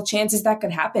still chances that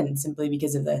could happen simply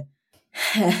because of the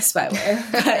spyware.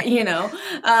 But,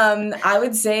 I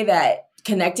would say that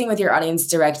connecting with your audience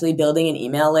directly, building an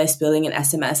email list, building an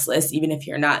SMS list, even if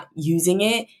you're not using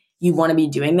it, you want to be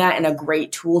doing that. And a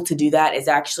great tool to do that is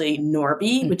actually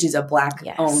Norby, which is a Black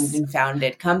owned and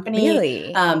founded company.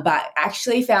 Really? But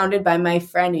actually founded by my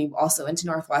friend who also went to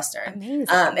Northwestern. Amazing.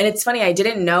 And it's funny, I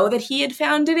didn't know that he had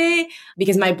founded it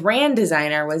because my brand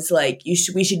designer was like,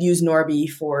 we should use Norby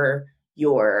for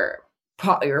your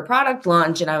product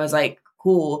launch. And I was like,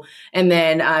 cool. And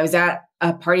then I was at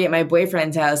a party at my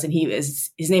boyfriend's house and his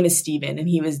name is Steven, and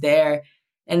he was there.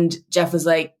 And Jeff was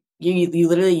like, you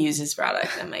literally use this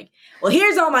product. I'm like, well,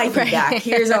 here's all my feedback.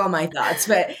 Here's all my thoughts.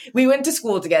 But we went to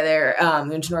school together,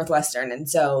 went to Northwestern. And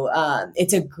so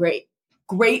it's a great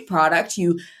product.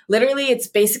 It's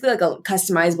basically like a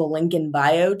customizable link in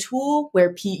bio tool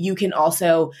where you can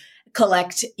also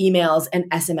collect emails and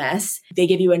SMS. They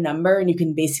give you a number and you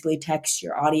can basically text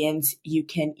your audience. You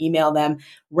can email them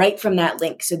right from that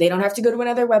link. So they don't have to go to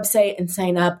another website and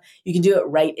sign up. You can do it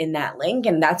right in that link.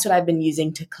 And that's what I've been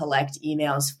using to collect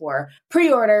emails for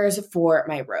pre-orders for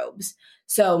my robes.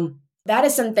 So that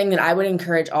is something that I would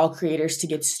encourage all creators to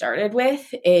get started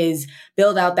with, is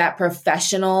build out that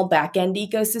professional back-end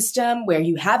ecosystem where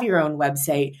you have your own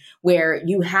website, where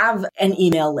you have an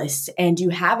email list and you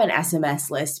have an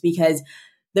SMS list, because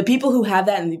the people who have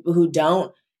that and the people who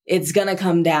don't, it's going to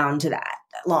come down to that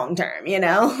long term,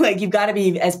 like you've got to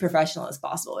be as professional as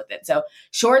possible with it. So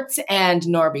Shorts and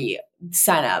Norby,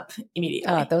 sign up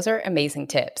immediately. Oh, those are amazing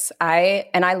tips. I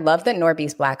love that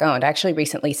Norby's Black owned. I actually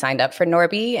recently signed up for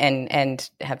Norby and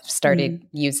have started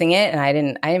using it. And I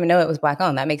didn't even know it was Black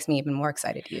owned. That makes me even more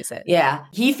excited to use it. Yeah.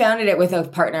 He founded it with a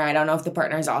partner. I don't know if the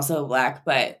partner is also Black,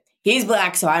 but he's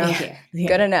Black, so I don't care. Yeah.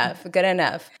 Good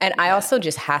enough. And I also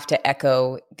just have to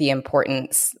echo the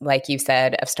importance, like you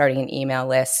said, of starting an email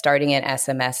list, starting an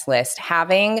SMS list,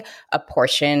 having a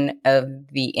portion of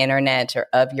the internet or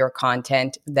of your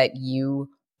content that you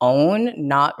own,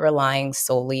 not relying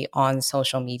solely on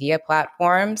social media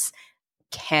platforms.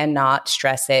 Cannot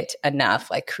stress it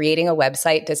enough. Like, creating a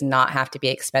website does not have to be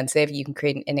expensive. You can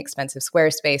create an inexpensive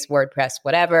Squarespace, WordPress,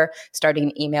 whatever. Starting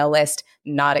an email list,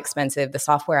 not expensive. The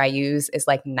software I use is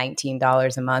like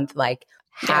 $19 a month. Like,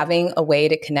 having a way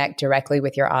to connect directly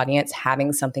with your audience,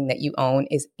 having something that you own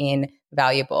is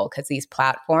invaluable, because these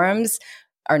platforms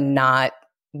are not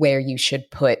where you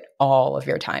should put all of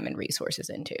your time and resources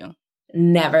into.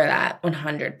 Never that,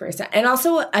 100%. And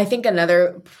also, I think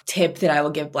another tip that I will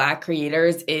give Black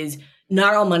creators is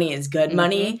not all money is good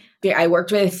money. I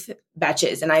worked with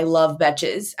Betches and I love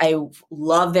Betches. I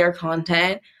love their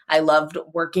content. I loved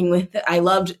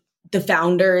the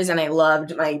founders and I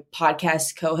loved my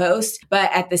podcast co-host.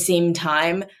 But at the same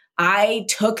time, I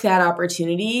took that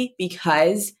opportunity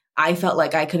because I felt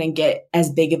like I couldn't get as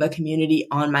big of a community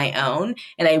on my own.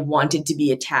 And I wanted to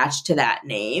be attached to that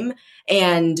name.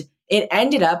 And it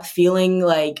ended up feeling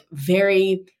like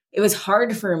it was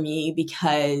hard for me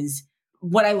because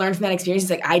what I learned from that experience is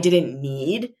like, I didn't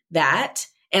need that.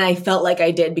 And I felt like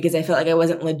I did because I felt like I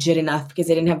wasn't legit enough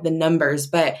because I didn't have the numbers.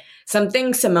 But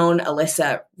something Simone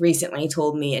Alyssa recently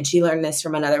told me, and she learned this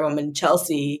from another woman,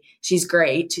 Chelsea, she's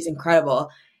great, she's incredible,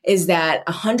 is that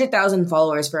 100,000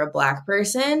 followers for a Black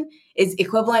person is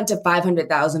equivalent to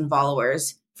 500,000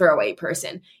 followers for a white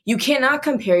person. You cannot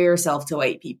compare yourself to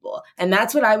white people. And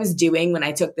that's what I was doing when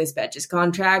I took this Betches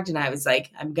contract. And I was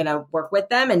like, I'm going to work with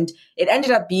them. And it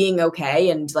ended up being okay.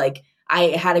 And like,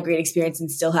 I had a great experience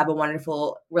and still have a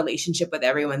wonderful relationship with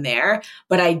everyone there.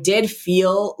 But I did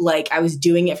feel like I was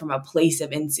doing it from a place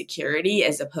of insecurity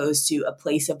as opposed to a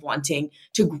place of wanting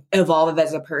to evolve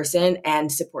as a person and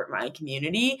support my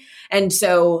community. And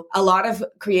so a lot of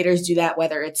creators do that,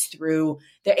 whether it's through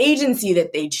their agency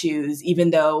that they choose,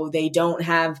 even though they don't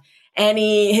have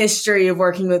any history of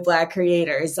working with Black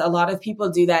creators. A lot of people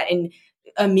do that in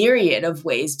a myriad of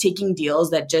ways, taking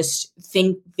deals that just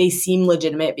think they seem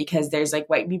legitimate because there's like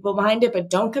white people behind it, but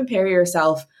don't compare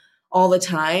yourself all the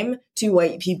time to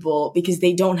white people because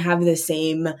they don't have the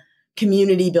same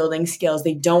community building skills.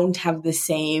 They don't have the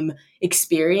same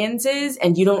experiences,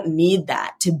 and you don't need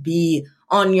that to be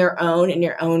on your own in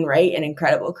your own right an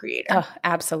incredible creator. Oh,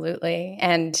 absolutely.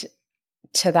 And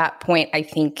to that point, I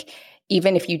think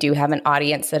even if you do have an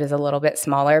audience that is a little bit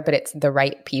smaller, but it's the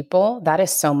right people, that is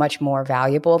so much more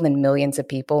valuable than millions of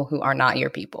people who are not your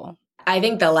people. I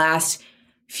think the last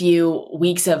few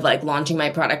weeks of like launching my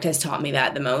product has taught me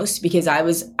that the most, because I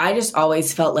just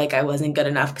always felt like I wasn't good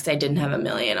enough because I didn't have 1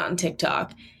 million on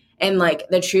TikTok. And like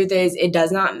the truth is, it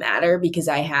does not matter because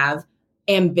I have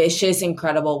ambitious,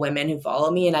 incredible women who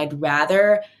follow me, and I'd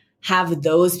rather have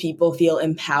those people feel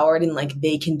empowered and like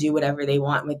they can do whatever they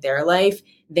want with their life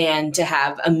than to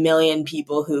have 1 million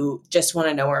people who just want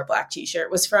to know where a Black t-shirt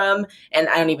was from. And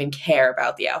I don't even care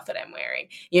about the outfit I'm wearing.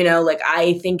 You know, like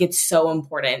I think it's so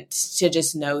important to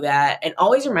just know that and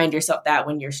always remind yourself that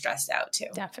when you're stressed out too.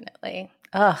 Definitely.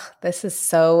 Oh, this is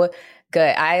so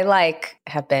good. I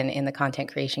have been in the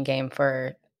content creation game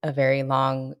for a very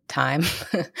long time.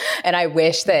 And I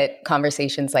wish that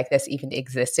conversations like this even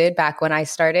existed back when I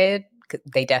started.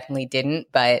 They definitely didn't.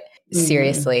 But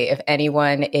seriously, if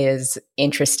anyone is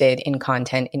interested in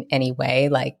content in any way,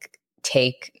 like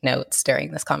take notes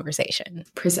during this conversation.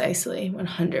 Precisely,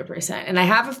 100%. And I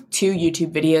have 2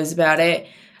 YouTube videos about it,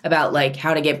 about like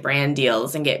how to get brand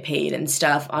deals and get paid and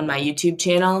stuff on my YouTube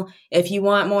channel. If you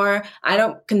want more, I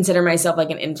don't consider myself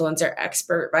like an influencer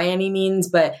expert by any means,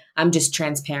 but I'm just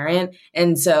transparent.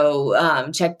 And so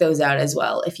check those out as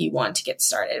well if you want to get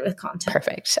started with content.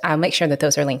 Perfect. I'll make sure that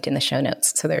those are linked in the show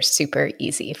notes so they're super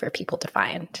easy for people to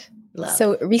find. Love.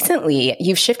 So recently,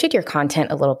 you've shifted your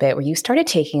content a little bit where you started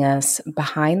taking us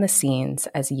behind the scenes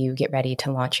as you get ready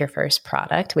to launch your first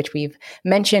product, which we've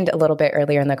mentioned a little bit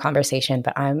earlier in the conversation,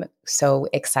 but I'm so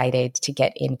excited to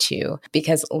get into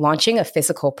because launching a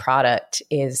physical product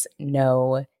is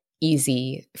no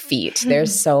easy feat.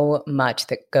 There's so much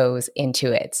that goes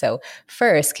into it. So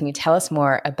first, can you tell us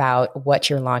more about what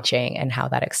you're launching and how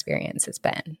that experience has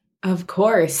been? Of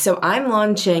course. So I'm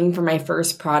launching for my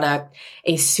first product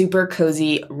a super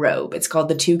cozy robe. It's called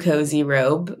the Too Cozy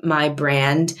Robe, my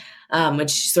brand,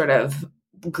 which sort of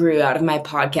grew out of my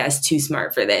podcast, Too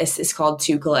Smart for This. It's called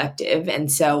Too Collective.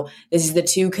 And so this is the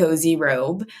Too Cozy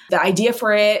Robe. The idea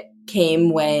for it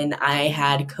came when I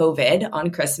had COVID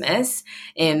on Christmas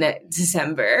in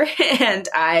December, and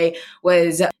I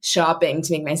was shopping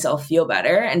to make myself feel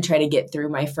better and try to get through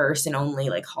my first and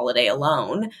only like holiday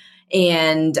alone.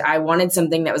 And I wanted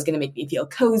something that was going to make me feel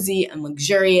cozy and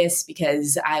luxurious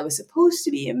because I was supposed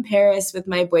to be in Paris with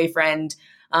my boyfriend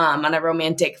on a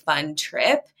romantic fun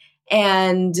trip.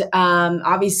 And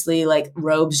obviously, like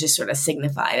robes just sort of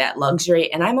signify that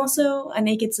luxury. And I'm also a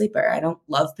naked sleeper. I don't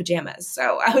love pajamas.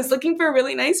 So I was looking for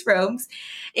really nice robes.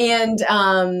 And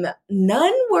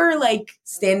none were like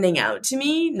standing out to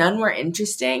me. None were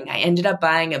interesting. I ended up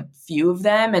buying a few of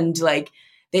them. And like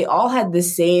they all had the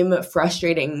same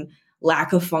frustrating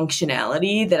lack of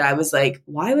functionality that I was like,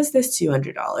 why was this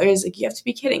 $200? Like, you have to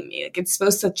be kidding me. Like, it's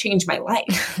supposed to change my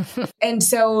life. And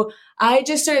so I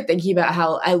just started thinking about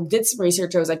how I did some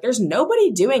research. I was like, there's nobody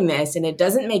doing this. And it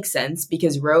doesn't make sense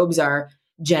because robes are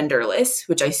genderless,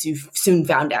 which I soon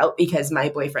found out because my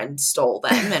boyfriend stole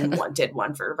them and wanted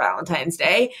one for Valentine's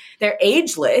Day. They're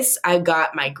ageless. I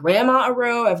got my grandma a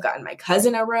robe. I've gotten my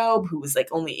cousin a robe who was like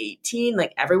only 18.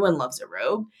 Like, everyone loves a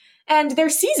robe. And they're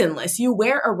seasonless. You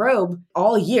wear a robe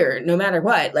all year, no matter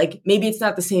what. Like, maybe it's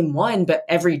not the same one, but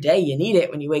every day you need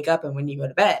it when you wake up and when you go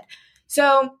to bed.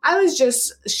 So I was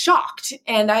just shocked,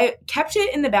 and I kept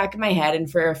it in the back of my head.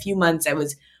 And for a few months, I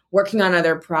was working on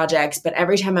other projects, but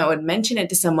every time I would mention it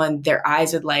to someone, their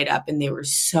eyes would light up and they were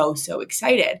so, so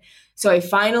excited. So I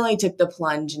finally took the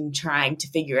plunge in trying to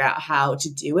figure out how to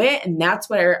do it. And that's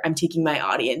where I'm taking my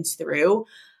audience through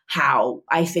how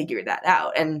I figured that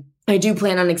out. And I do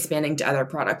plan on expanding to other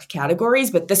product categories,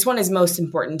 but this one is most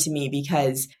important to me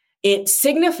because it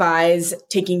signifies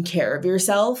taking care of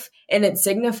yourself, and it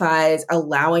signifies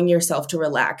allowing yourself to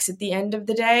relax at the end of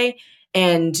the day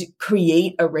and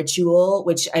create a ritual,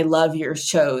 which I love your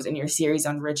shows and your series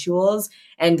on rituals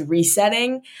and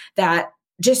resetting, that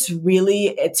just really,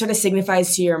 it sort of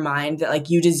signifies to your mind that like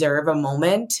you deserve a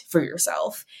moment for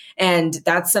yourself. And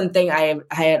that's something I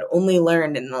had only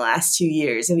learned in the last 2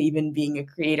 years of even being a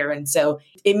creator. And so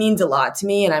it means a lot to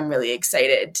me. And I'm really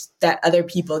excited that other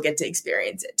people get to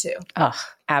experience it too. Oh,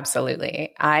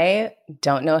 absolutely. I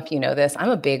don't know if you know this. I'm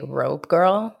a big robe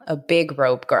girl.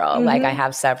 Mm-hmm. Like I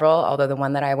have several, although the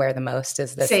one that I wear the most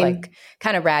is this Same. like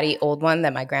kind of ratty old one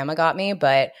that my grandma got me,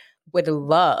 but would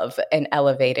love an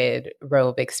elevated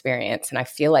robe experience. And I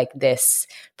feel like this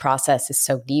process is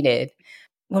so needed.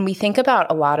 When we think about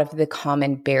a lot of the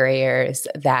common barriers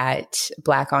that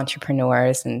Black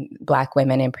entrepreneurs and Black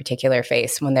women in particular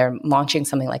face when they're launching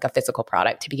something like a physical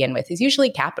product to begin with is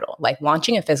usually capital. Like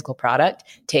launching a physical product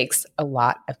takes a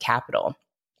lot of capital.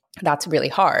 That's really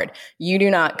hard. You do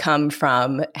not come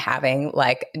from having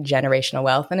like generational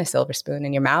wealth and a silver spoon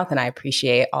in your mouth. And I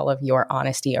appreciate all of your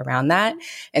honesty around that.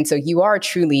 And so you are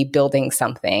truly building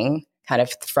something kind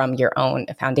of from your own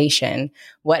foundation.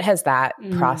 What has that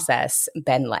process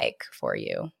been like for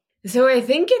you? So I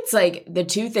think it's like the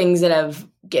two things that have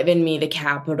given me the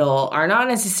capital are not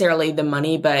necessarily the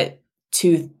money, but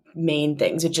two main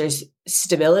things, which is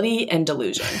stability and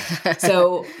delusion.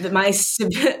 So my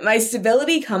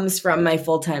stability comes from my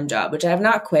full-time job, which I have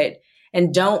not quit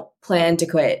and don't plan to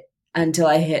quit until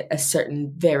I hit a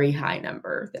certain very high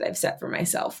number that I've set for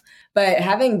myself. But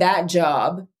having that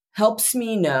job helps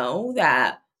me know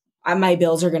that my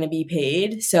bills are going to be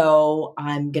paid. So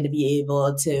I'm going to be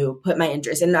able to put my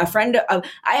interest in I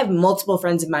have multiple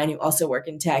friends of mine who also work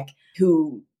in tech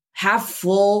who have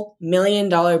full $1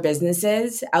 million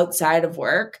businesses outside of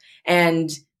work, and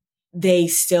they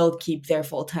still keep their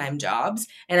full-time jobs.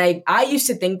 And I used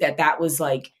to think that that was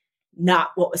like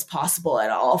not what was possible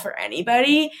at all for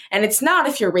anybody. And it's not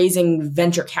if you're raising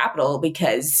venture capital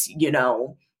because, you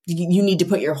know, you need to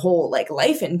put your whole like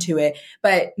life into it,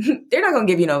 but they're not going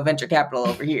to give you no venture capital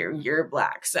over here. You're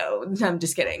Black. So I'm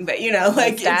just kidding. But you know,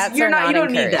 like you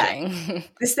don't need that.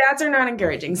 The stats are not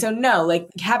encouraging. So no, like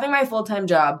having my full-time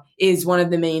job is one of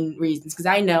the main reasons because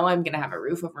I know I'm going to have a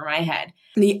roof over my head.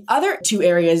 The other two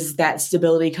areas that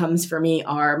stability comes for me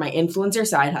are my influencer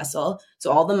side hustle.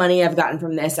 So all the money I've gotten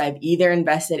from this, I've either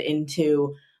invested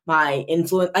into my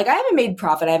influence. Like I haven't made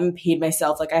profit. I haven't paid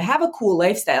myself. Like I have a cool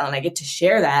lifestyle and I get to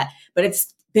share that, but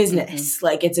it's business. Mm-hmm.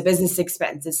 Like it's a business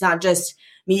expense. It's not just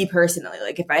me personally.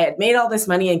 Like if I had made all this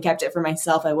money and kept it for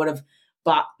myself, I would have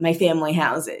bought my family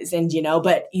houses and, you know,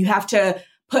 but you have to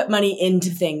put money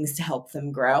into things to help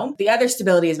them grow. The other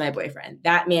stability is my boyfriend.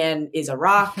 That man is a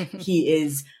rock. He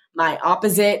is my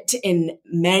opposite in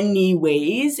many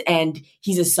ways. And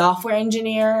he's a software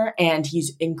engineer and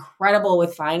he's incredible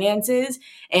with finances.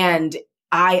 And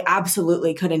I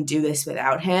absolutely couldn't do this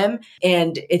without him.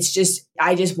 And it's just,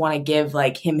 I just want to give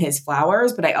like him his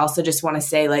flowers, but I also just want to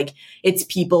say like, it's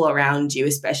people around you,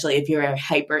 especially if you're a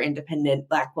hyper independent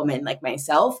Black woman like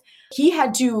myself. He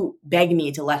had to beg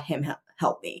me to let him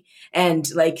help me and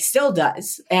like still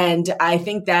does. And I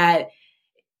think that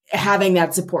having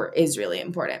that support is really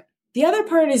important. The other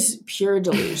part is pure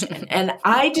delusion. And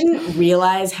I didn't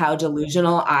realize how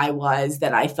delusional I was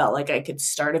that I felt like I could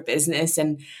start a business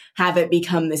and have it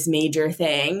become this major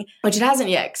thing, which it hasn't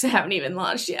yet because I haven't even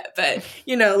launched yet. But,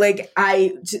 you know, like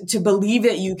to believe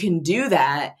that you can do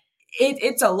that,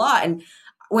 it's a lot. And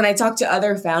when I talk to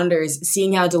other founders,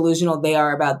 seeing how delusional they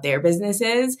are about their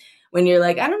businesses, when you're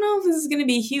like, I don't know if this is going to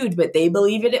be huge, but they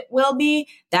believe it will be.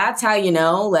 That's how you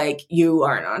know, like you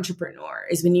are an entrepreneur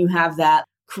is when you have that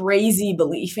crazy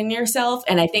belief in yourself.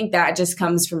 And I think that just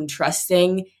comes from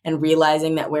trusting and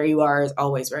realizing that where you are is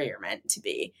always where you're meant to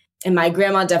be. And my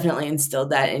grandma definitely instilled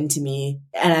that into me.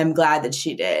 And I'm glad that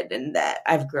she did and that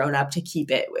I've grown up to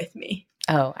keep it with me.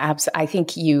 Oh, absolutely. I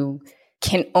think you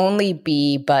can only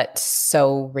be but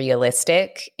so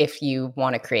realistic if you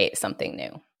want to create something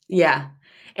new. Yeah.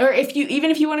 Or if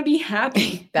you want to be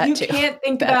happy, you can't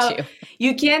think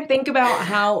about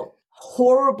how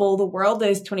horrible the world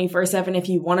is 24/7 if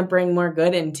you want to bring more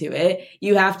good into it.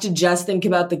 You have to just think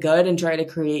about the good and try to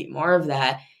create more of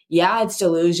that. Yeah, it's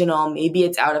delusional. Maybe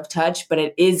it's out of touch, but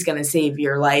it is going to save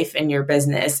your life and your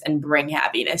business and bring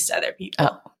happiness to other people.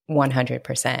 Oh,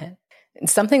 100%.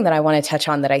 Something that I want to touch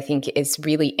on that I think is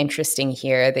really interesting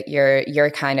here that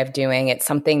you're kind of doing, it's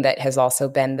something that has also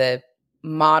been the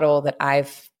model that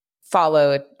I've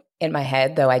followed in my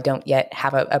head, though I don't yet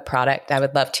have a product. I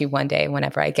would love to one day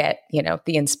whenever I get,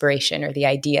 the inspiration or the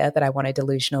idea that I want to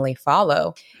delusionally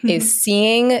follow, is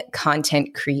seeing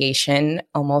content creation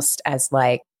almost as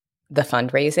like the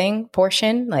fundraising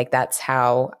portion. Like that's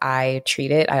how I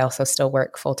treat it. I also still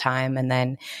work full time and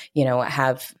then,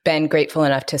 have been grateful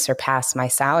enough to surpass my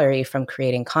salary from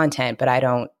creating content, but I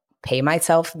don't pay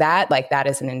myself that. Like that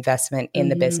is an investment in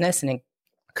the business and in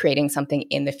creating something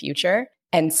in the future.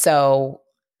 And so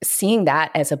seeing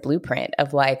that as a blueprint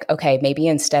of like, okay, maybe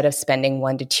instead of spending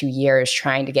 1 to 2 years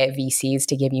trying to get VCs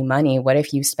to give you money, what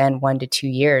if you spend 1 to 2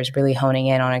 years really honing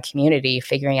in on a community,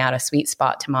 figuring out a sweet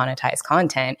spot to monetize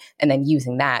content, and then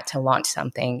using that to launch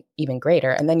something even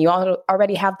greater? And then you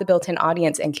already have the built-in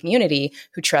audience and community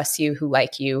who trusts you, who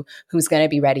like you, who's going to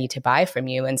be ready to buy from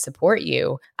you and support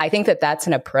you. I think that that's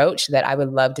an approach that I would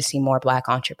love to see more Black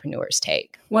entrepreneurs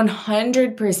take.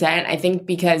 100%. I think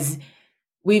because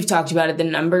we've talked about it, the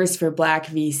numbers for Black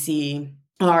VC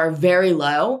are very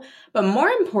low. But more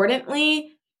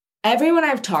importantly, everyone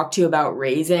I've talked to about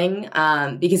raising,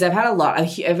 because I've had I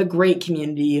have a great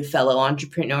community of fellow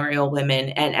entrepreneurial women,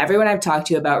 and everyone I've talked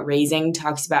to about raising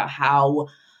talks about how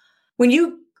when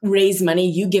you raise money,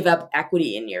 you give up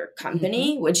equity in your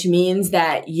company, which means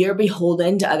that you're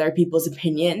beholden to other people's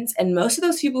opinions. And most of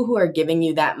those people who are giving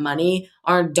you that money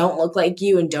don't look like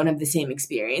you and don't have the same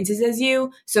experiences as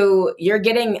you. So you're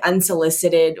getting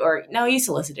unsolicited, or no, you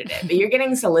solicited it, but you're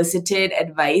getting solicited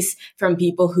advice from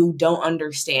people who don't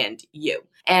understand you.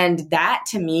 And that,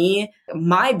 to me,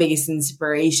 my biggest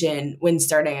inspiration when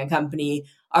starting a company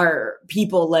are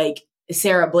people like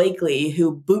Sarah Blakely,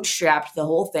 who bootstrapped the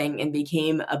whole thing and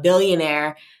became a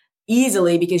billionaire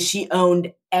easily because she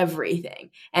owned everything.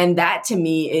 And that, to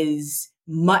me, is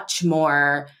much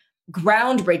more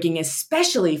groundbreaking,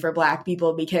 especially for Black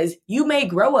people, because you may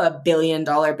grow a $1 billion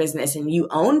business and you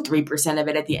own 3% of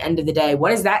it at the end of the day.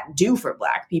 What does that do for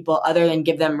Black people other than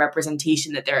give them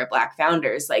representation that there are Black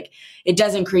founders? Like, it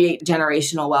doesn't create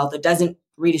generational wealth. It doesn't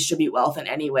redistribute wealth in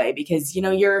any way because,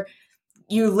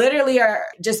 you literally are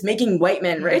just making white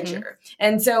men richer.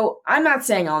 And so I'm not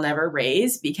saying I'll never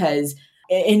raise, because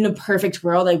in a perfect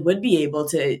world, I would be able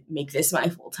to make this my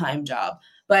full-time job.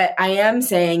 But I am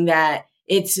saying that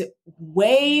it's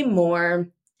way more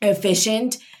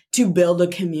efficient to build a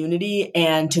community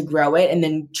and to grow it and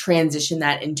then transition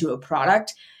that into a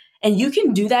product. And you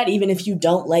can do that even if you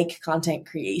don't like content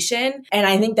creation. And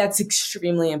I think that's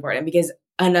extremely important, because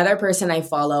another person I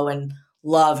follow and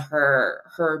love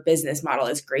her business model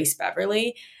is Grace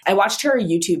Beverly. I watched her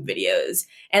YouTube videos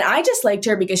and I just liked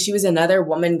her because she was another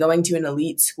woman going to an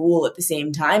elite school at the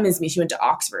same time as me. She went to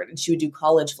Oxford and she would do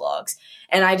college vlogs.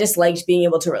 And I just liked being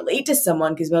able to relate to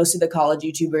someone, because most of the college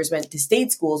YouTubers went to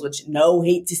state schools, which no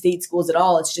hate to state schools at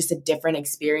all. It's just a different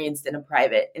experience than a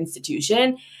private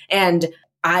institution. And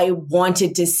I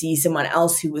wanted to see someone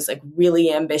else who was like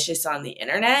really ambitious on the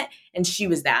internet. And she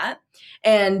was that.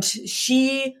 And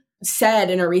she said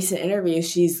in a recent interview,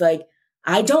 she's like,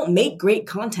 I don't make great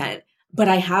content, but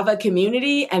I have a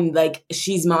community, and like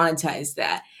she's monetized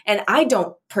that. And I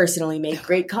don't personally make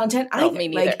great content. Me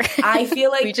neither. I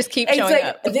feel like we just keep showing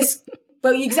up.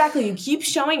 But exactly, you keep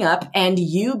showing up, and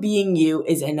you being you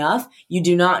is enough. You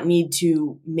do not need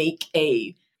to make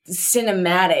a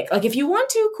cinematic, like if you want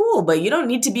to, cool, but you don't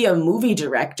need to be a movie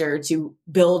director to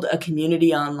build a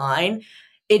community online.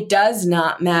 It does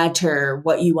not matter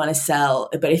what you want to sell,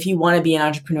 but if you want to be an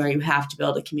entrepreneur, you have to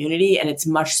build a community, and it's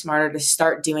much smarter to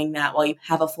start doing that while you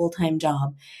have a full-time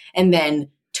job and then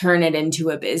turn it into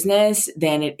a business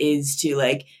than it is to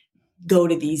like go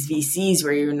to these VCs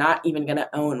where you're not even going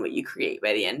to own what you create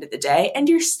by the end of the day, and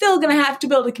you're still going to have to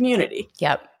build a community.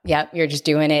 Yep. You're just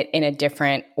doing it in a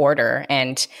different order.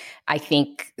 And I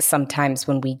think sometimes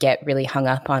when we get really hung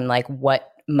up on like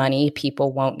what money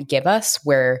people won't give us,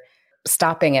 we're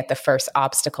stopping at the first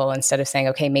obstacle instead of saying,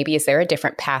 okay, maybe is there a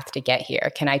different path to get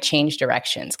here? Can I change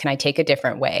directions? Can I take a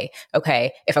different way?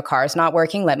 Okay, if a car's not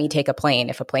working, let me take a plane.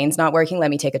 If a plane's not working,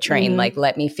 let me take a train. Like,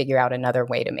 let me figure out another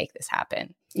way to make this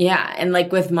happen. Yeah. And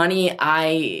like with money,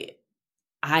 I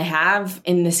have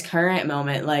in this current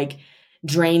moment, like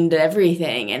drained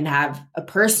everything and have a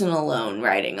personal loan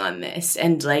riding on this.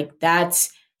 And like,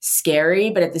 that's scary.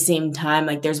 But at the same time,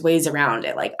 like there's ways around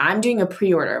it. Like I'm doing a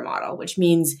pre-order model, which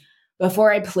means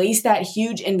before I place that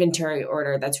huge inventory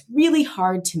order that's really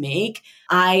hard to make,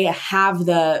 I have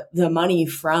the money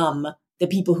from the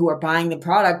people who are buying the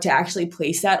product to actually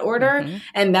place that order.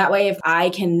 And that way, if I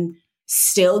can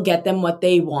still get them what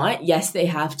they want. Yes, they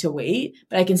have to wait,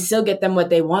 but I can still get them what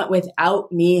they want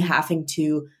without me having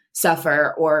to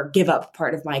suffer or give up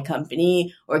part of my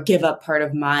company or give up part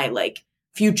of my like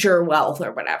future wealth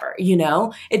or whatever, you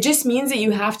know? It just means that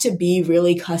you have to be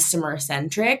really customer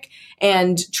centric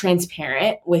and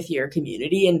transparent with your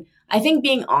community. And I think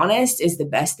being honest is the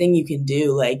best thing you can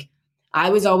do. Like, I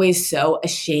was always so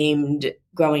ashamed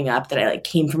growing up that I like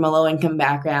came from a low income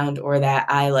background or that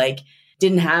I like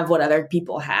didn't have what other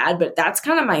people had. But that's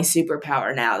kind of my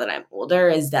superpower now that I'm older,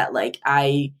 is that like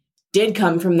I did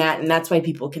come from that, and that's why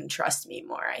people can trust me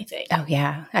more, I think. Oh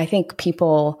yeah. I think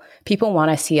people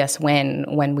want to see us win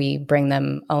when we bring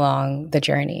them along the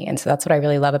journey. And so that's what I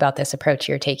really love about this approach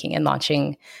you're taking in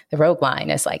launching the Robe line,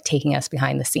 is like taking us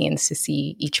behind the scenes to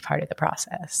see each part of the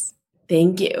process.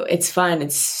 Thank you. It's fun.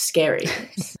 It's scary.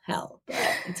 It's hell, but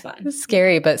it's fun. It's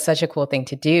scary, but such a cool thing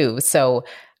to do. So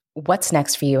what's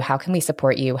next for you? How can we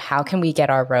support you? How can we get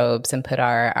our robes and put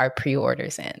our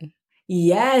pre-orders in?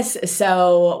 Yes.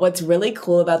 So what's really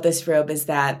cool about this robe is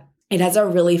that it has a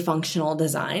really functional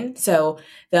design. So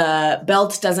the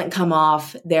belt doesn't come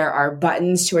off. There are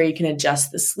buttons to where you can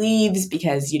adjust the sleeves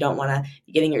because you don't want to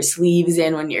be getting your sleeves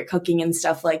in when you're cooking and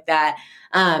stuff like that.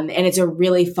 And it's a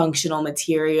really functional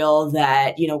material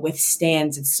that, you know,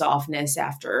 withstands its softness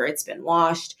after it's been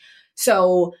washed.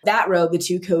 So that robe, the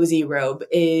Too Cozy robe,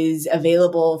 is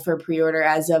available for pre-order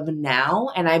as of now.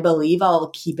 And I believe I'll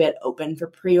keep it open for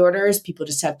pre-orders. People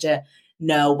just have to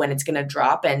know when it's going to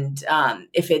drop. And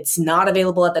if it's not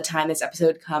available at the time this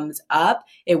episode comes up,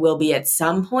 it will be at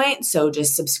some point. So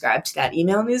just subscribe to that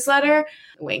email newsletter.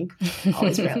 Wink.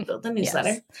 Always build the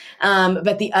newsletter. Yes.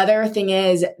 But the other thing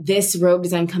is this robe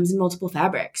design comes in multiple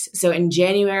fabrics. So in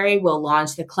January, we'll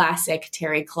launch the classic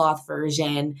terry cloth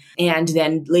version. And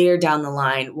then later down the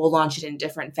line, we'll launch it in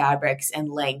different fabrics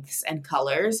and lengths and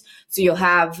colors. So you'll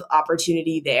have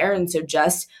opportunity there. And so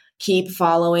just keep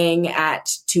following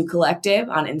at Too Collective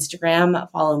on Instagram.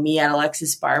 Follow me at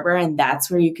Alexis Barber. And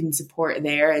that's where you can support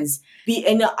there and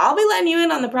I'll be letting you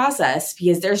in on the process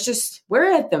because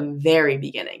we're at the very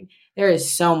beginning. There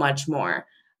is so much more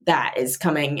that is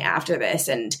coming after this,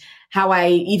 and how I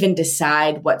even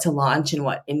decide what to launch and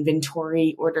what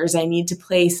inventory orders I need to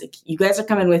place. Like, you guys are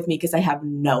coming with me because I have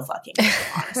no fucking clue,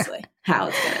 honestly, how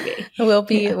it's going to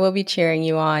be. We'll be cheering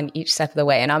you on each step of the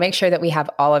way. And I'll make sure that we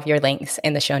have all of your links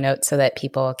in the show notes so that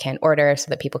people can order, so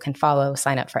that people can follow,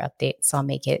 sign up for updates. So I'll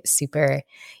make it super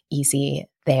easy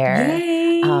there.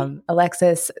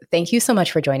 Alexis, thank you so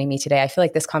much for joining me today. I feel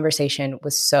like this conversation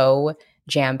was so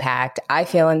jam-packed. I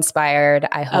feel inspired.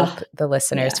 I hope the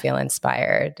listeners feel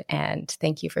inspired. And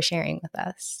thank you for sharing with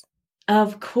us.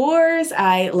 Of course.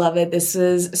 I love it. This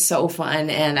is so fun.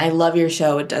 And I love your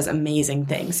show. It does amazing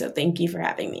things. So thank you for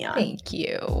having me on. Thank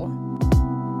you.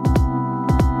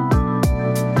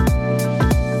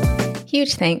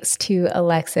 Huge thanks to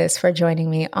Alexis for joining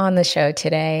me on the show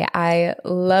today. I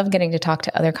love getting to talk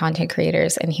to other content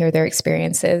creators and hear their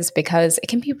experiences because it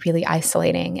can be really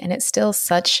isolating and it's still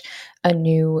such a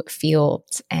new field.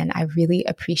 And I really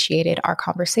appreciated our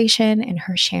conversation and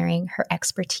her sharing her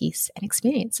expertise and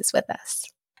experiences with us.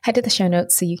 Head to the show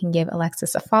notes so you can give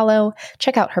Alexis a follow,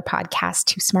 check out her podcast,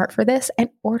 Too Smart for This,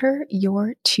 and order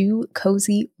your Too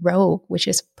Cozy robe, which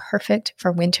is perfect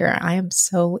for winter. I am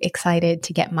so excited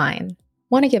to get mine.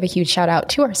 Want to give a huge shout out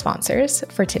to our sponsors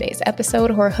for today's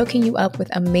episode who are hooking you up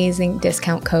with amazing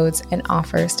discount codes and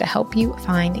offers to help you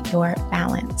find your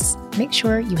balance. Make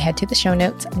sure you head to the show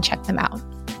notes and check them out.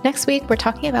 Next week, we're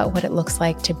talking about what it looks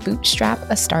like to bootstrap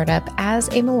a startup as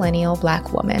a millennial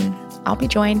Black woman. I'll be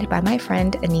joined by my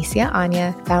friend Anicia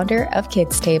Anya, founder of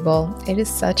Kids Table. It is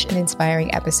such an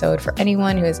inspiring episode for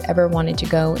anyone who has ever wanted to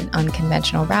go an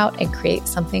unconventional route and create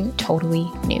something totally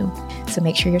new. So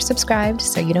make sure you're subscribed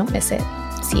so you don't miss it.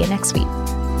 See you next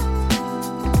week.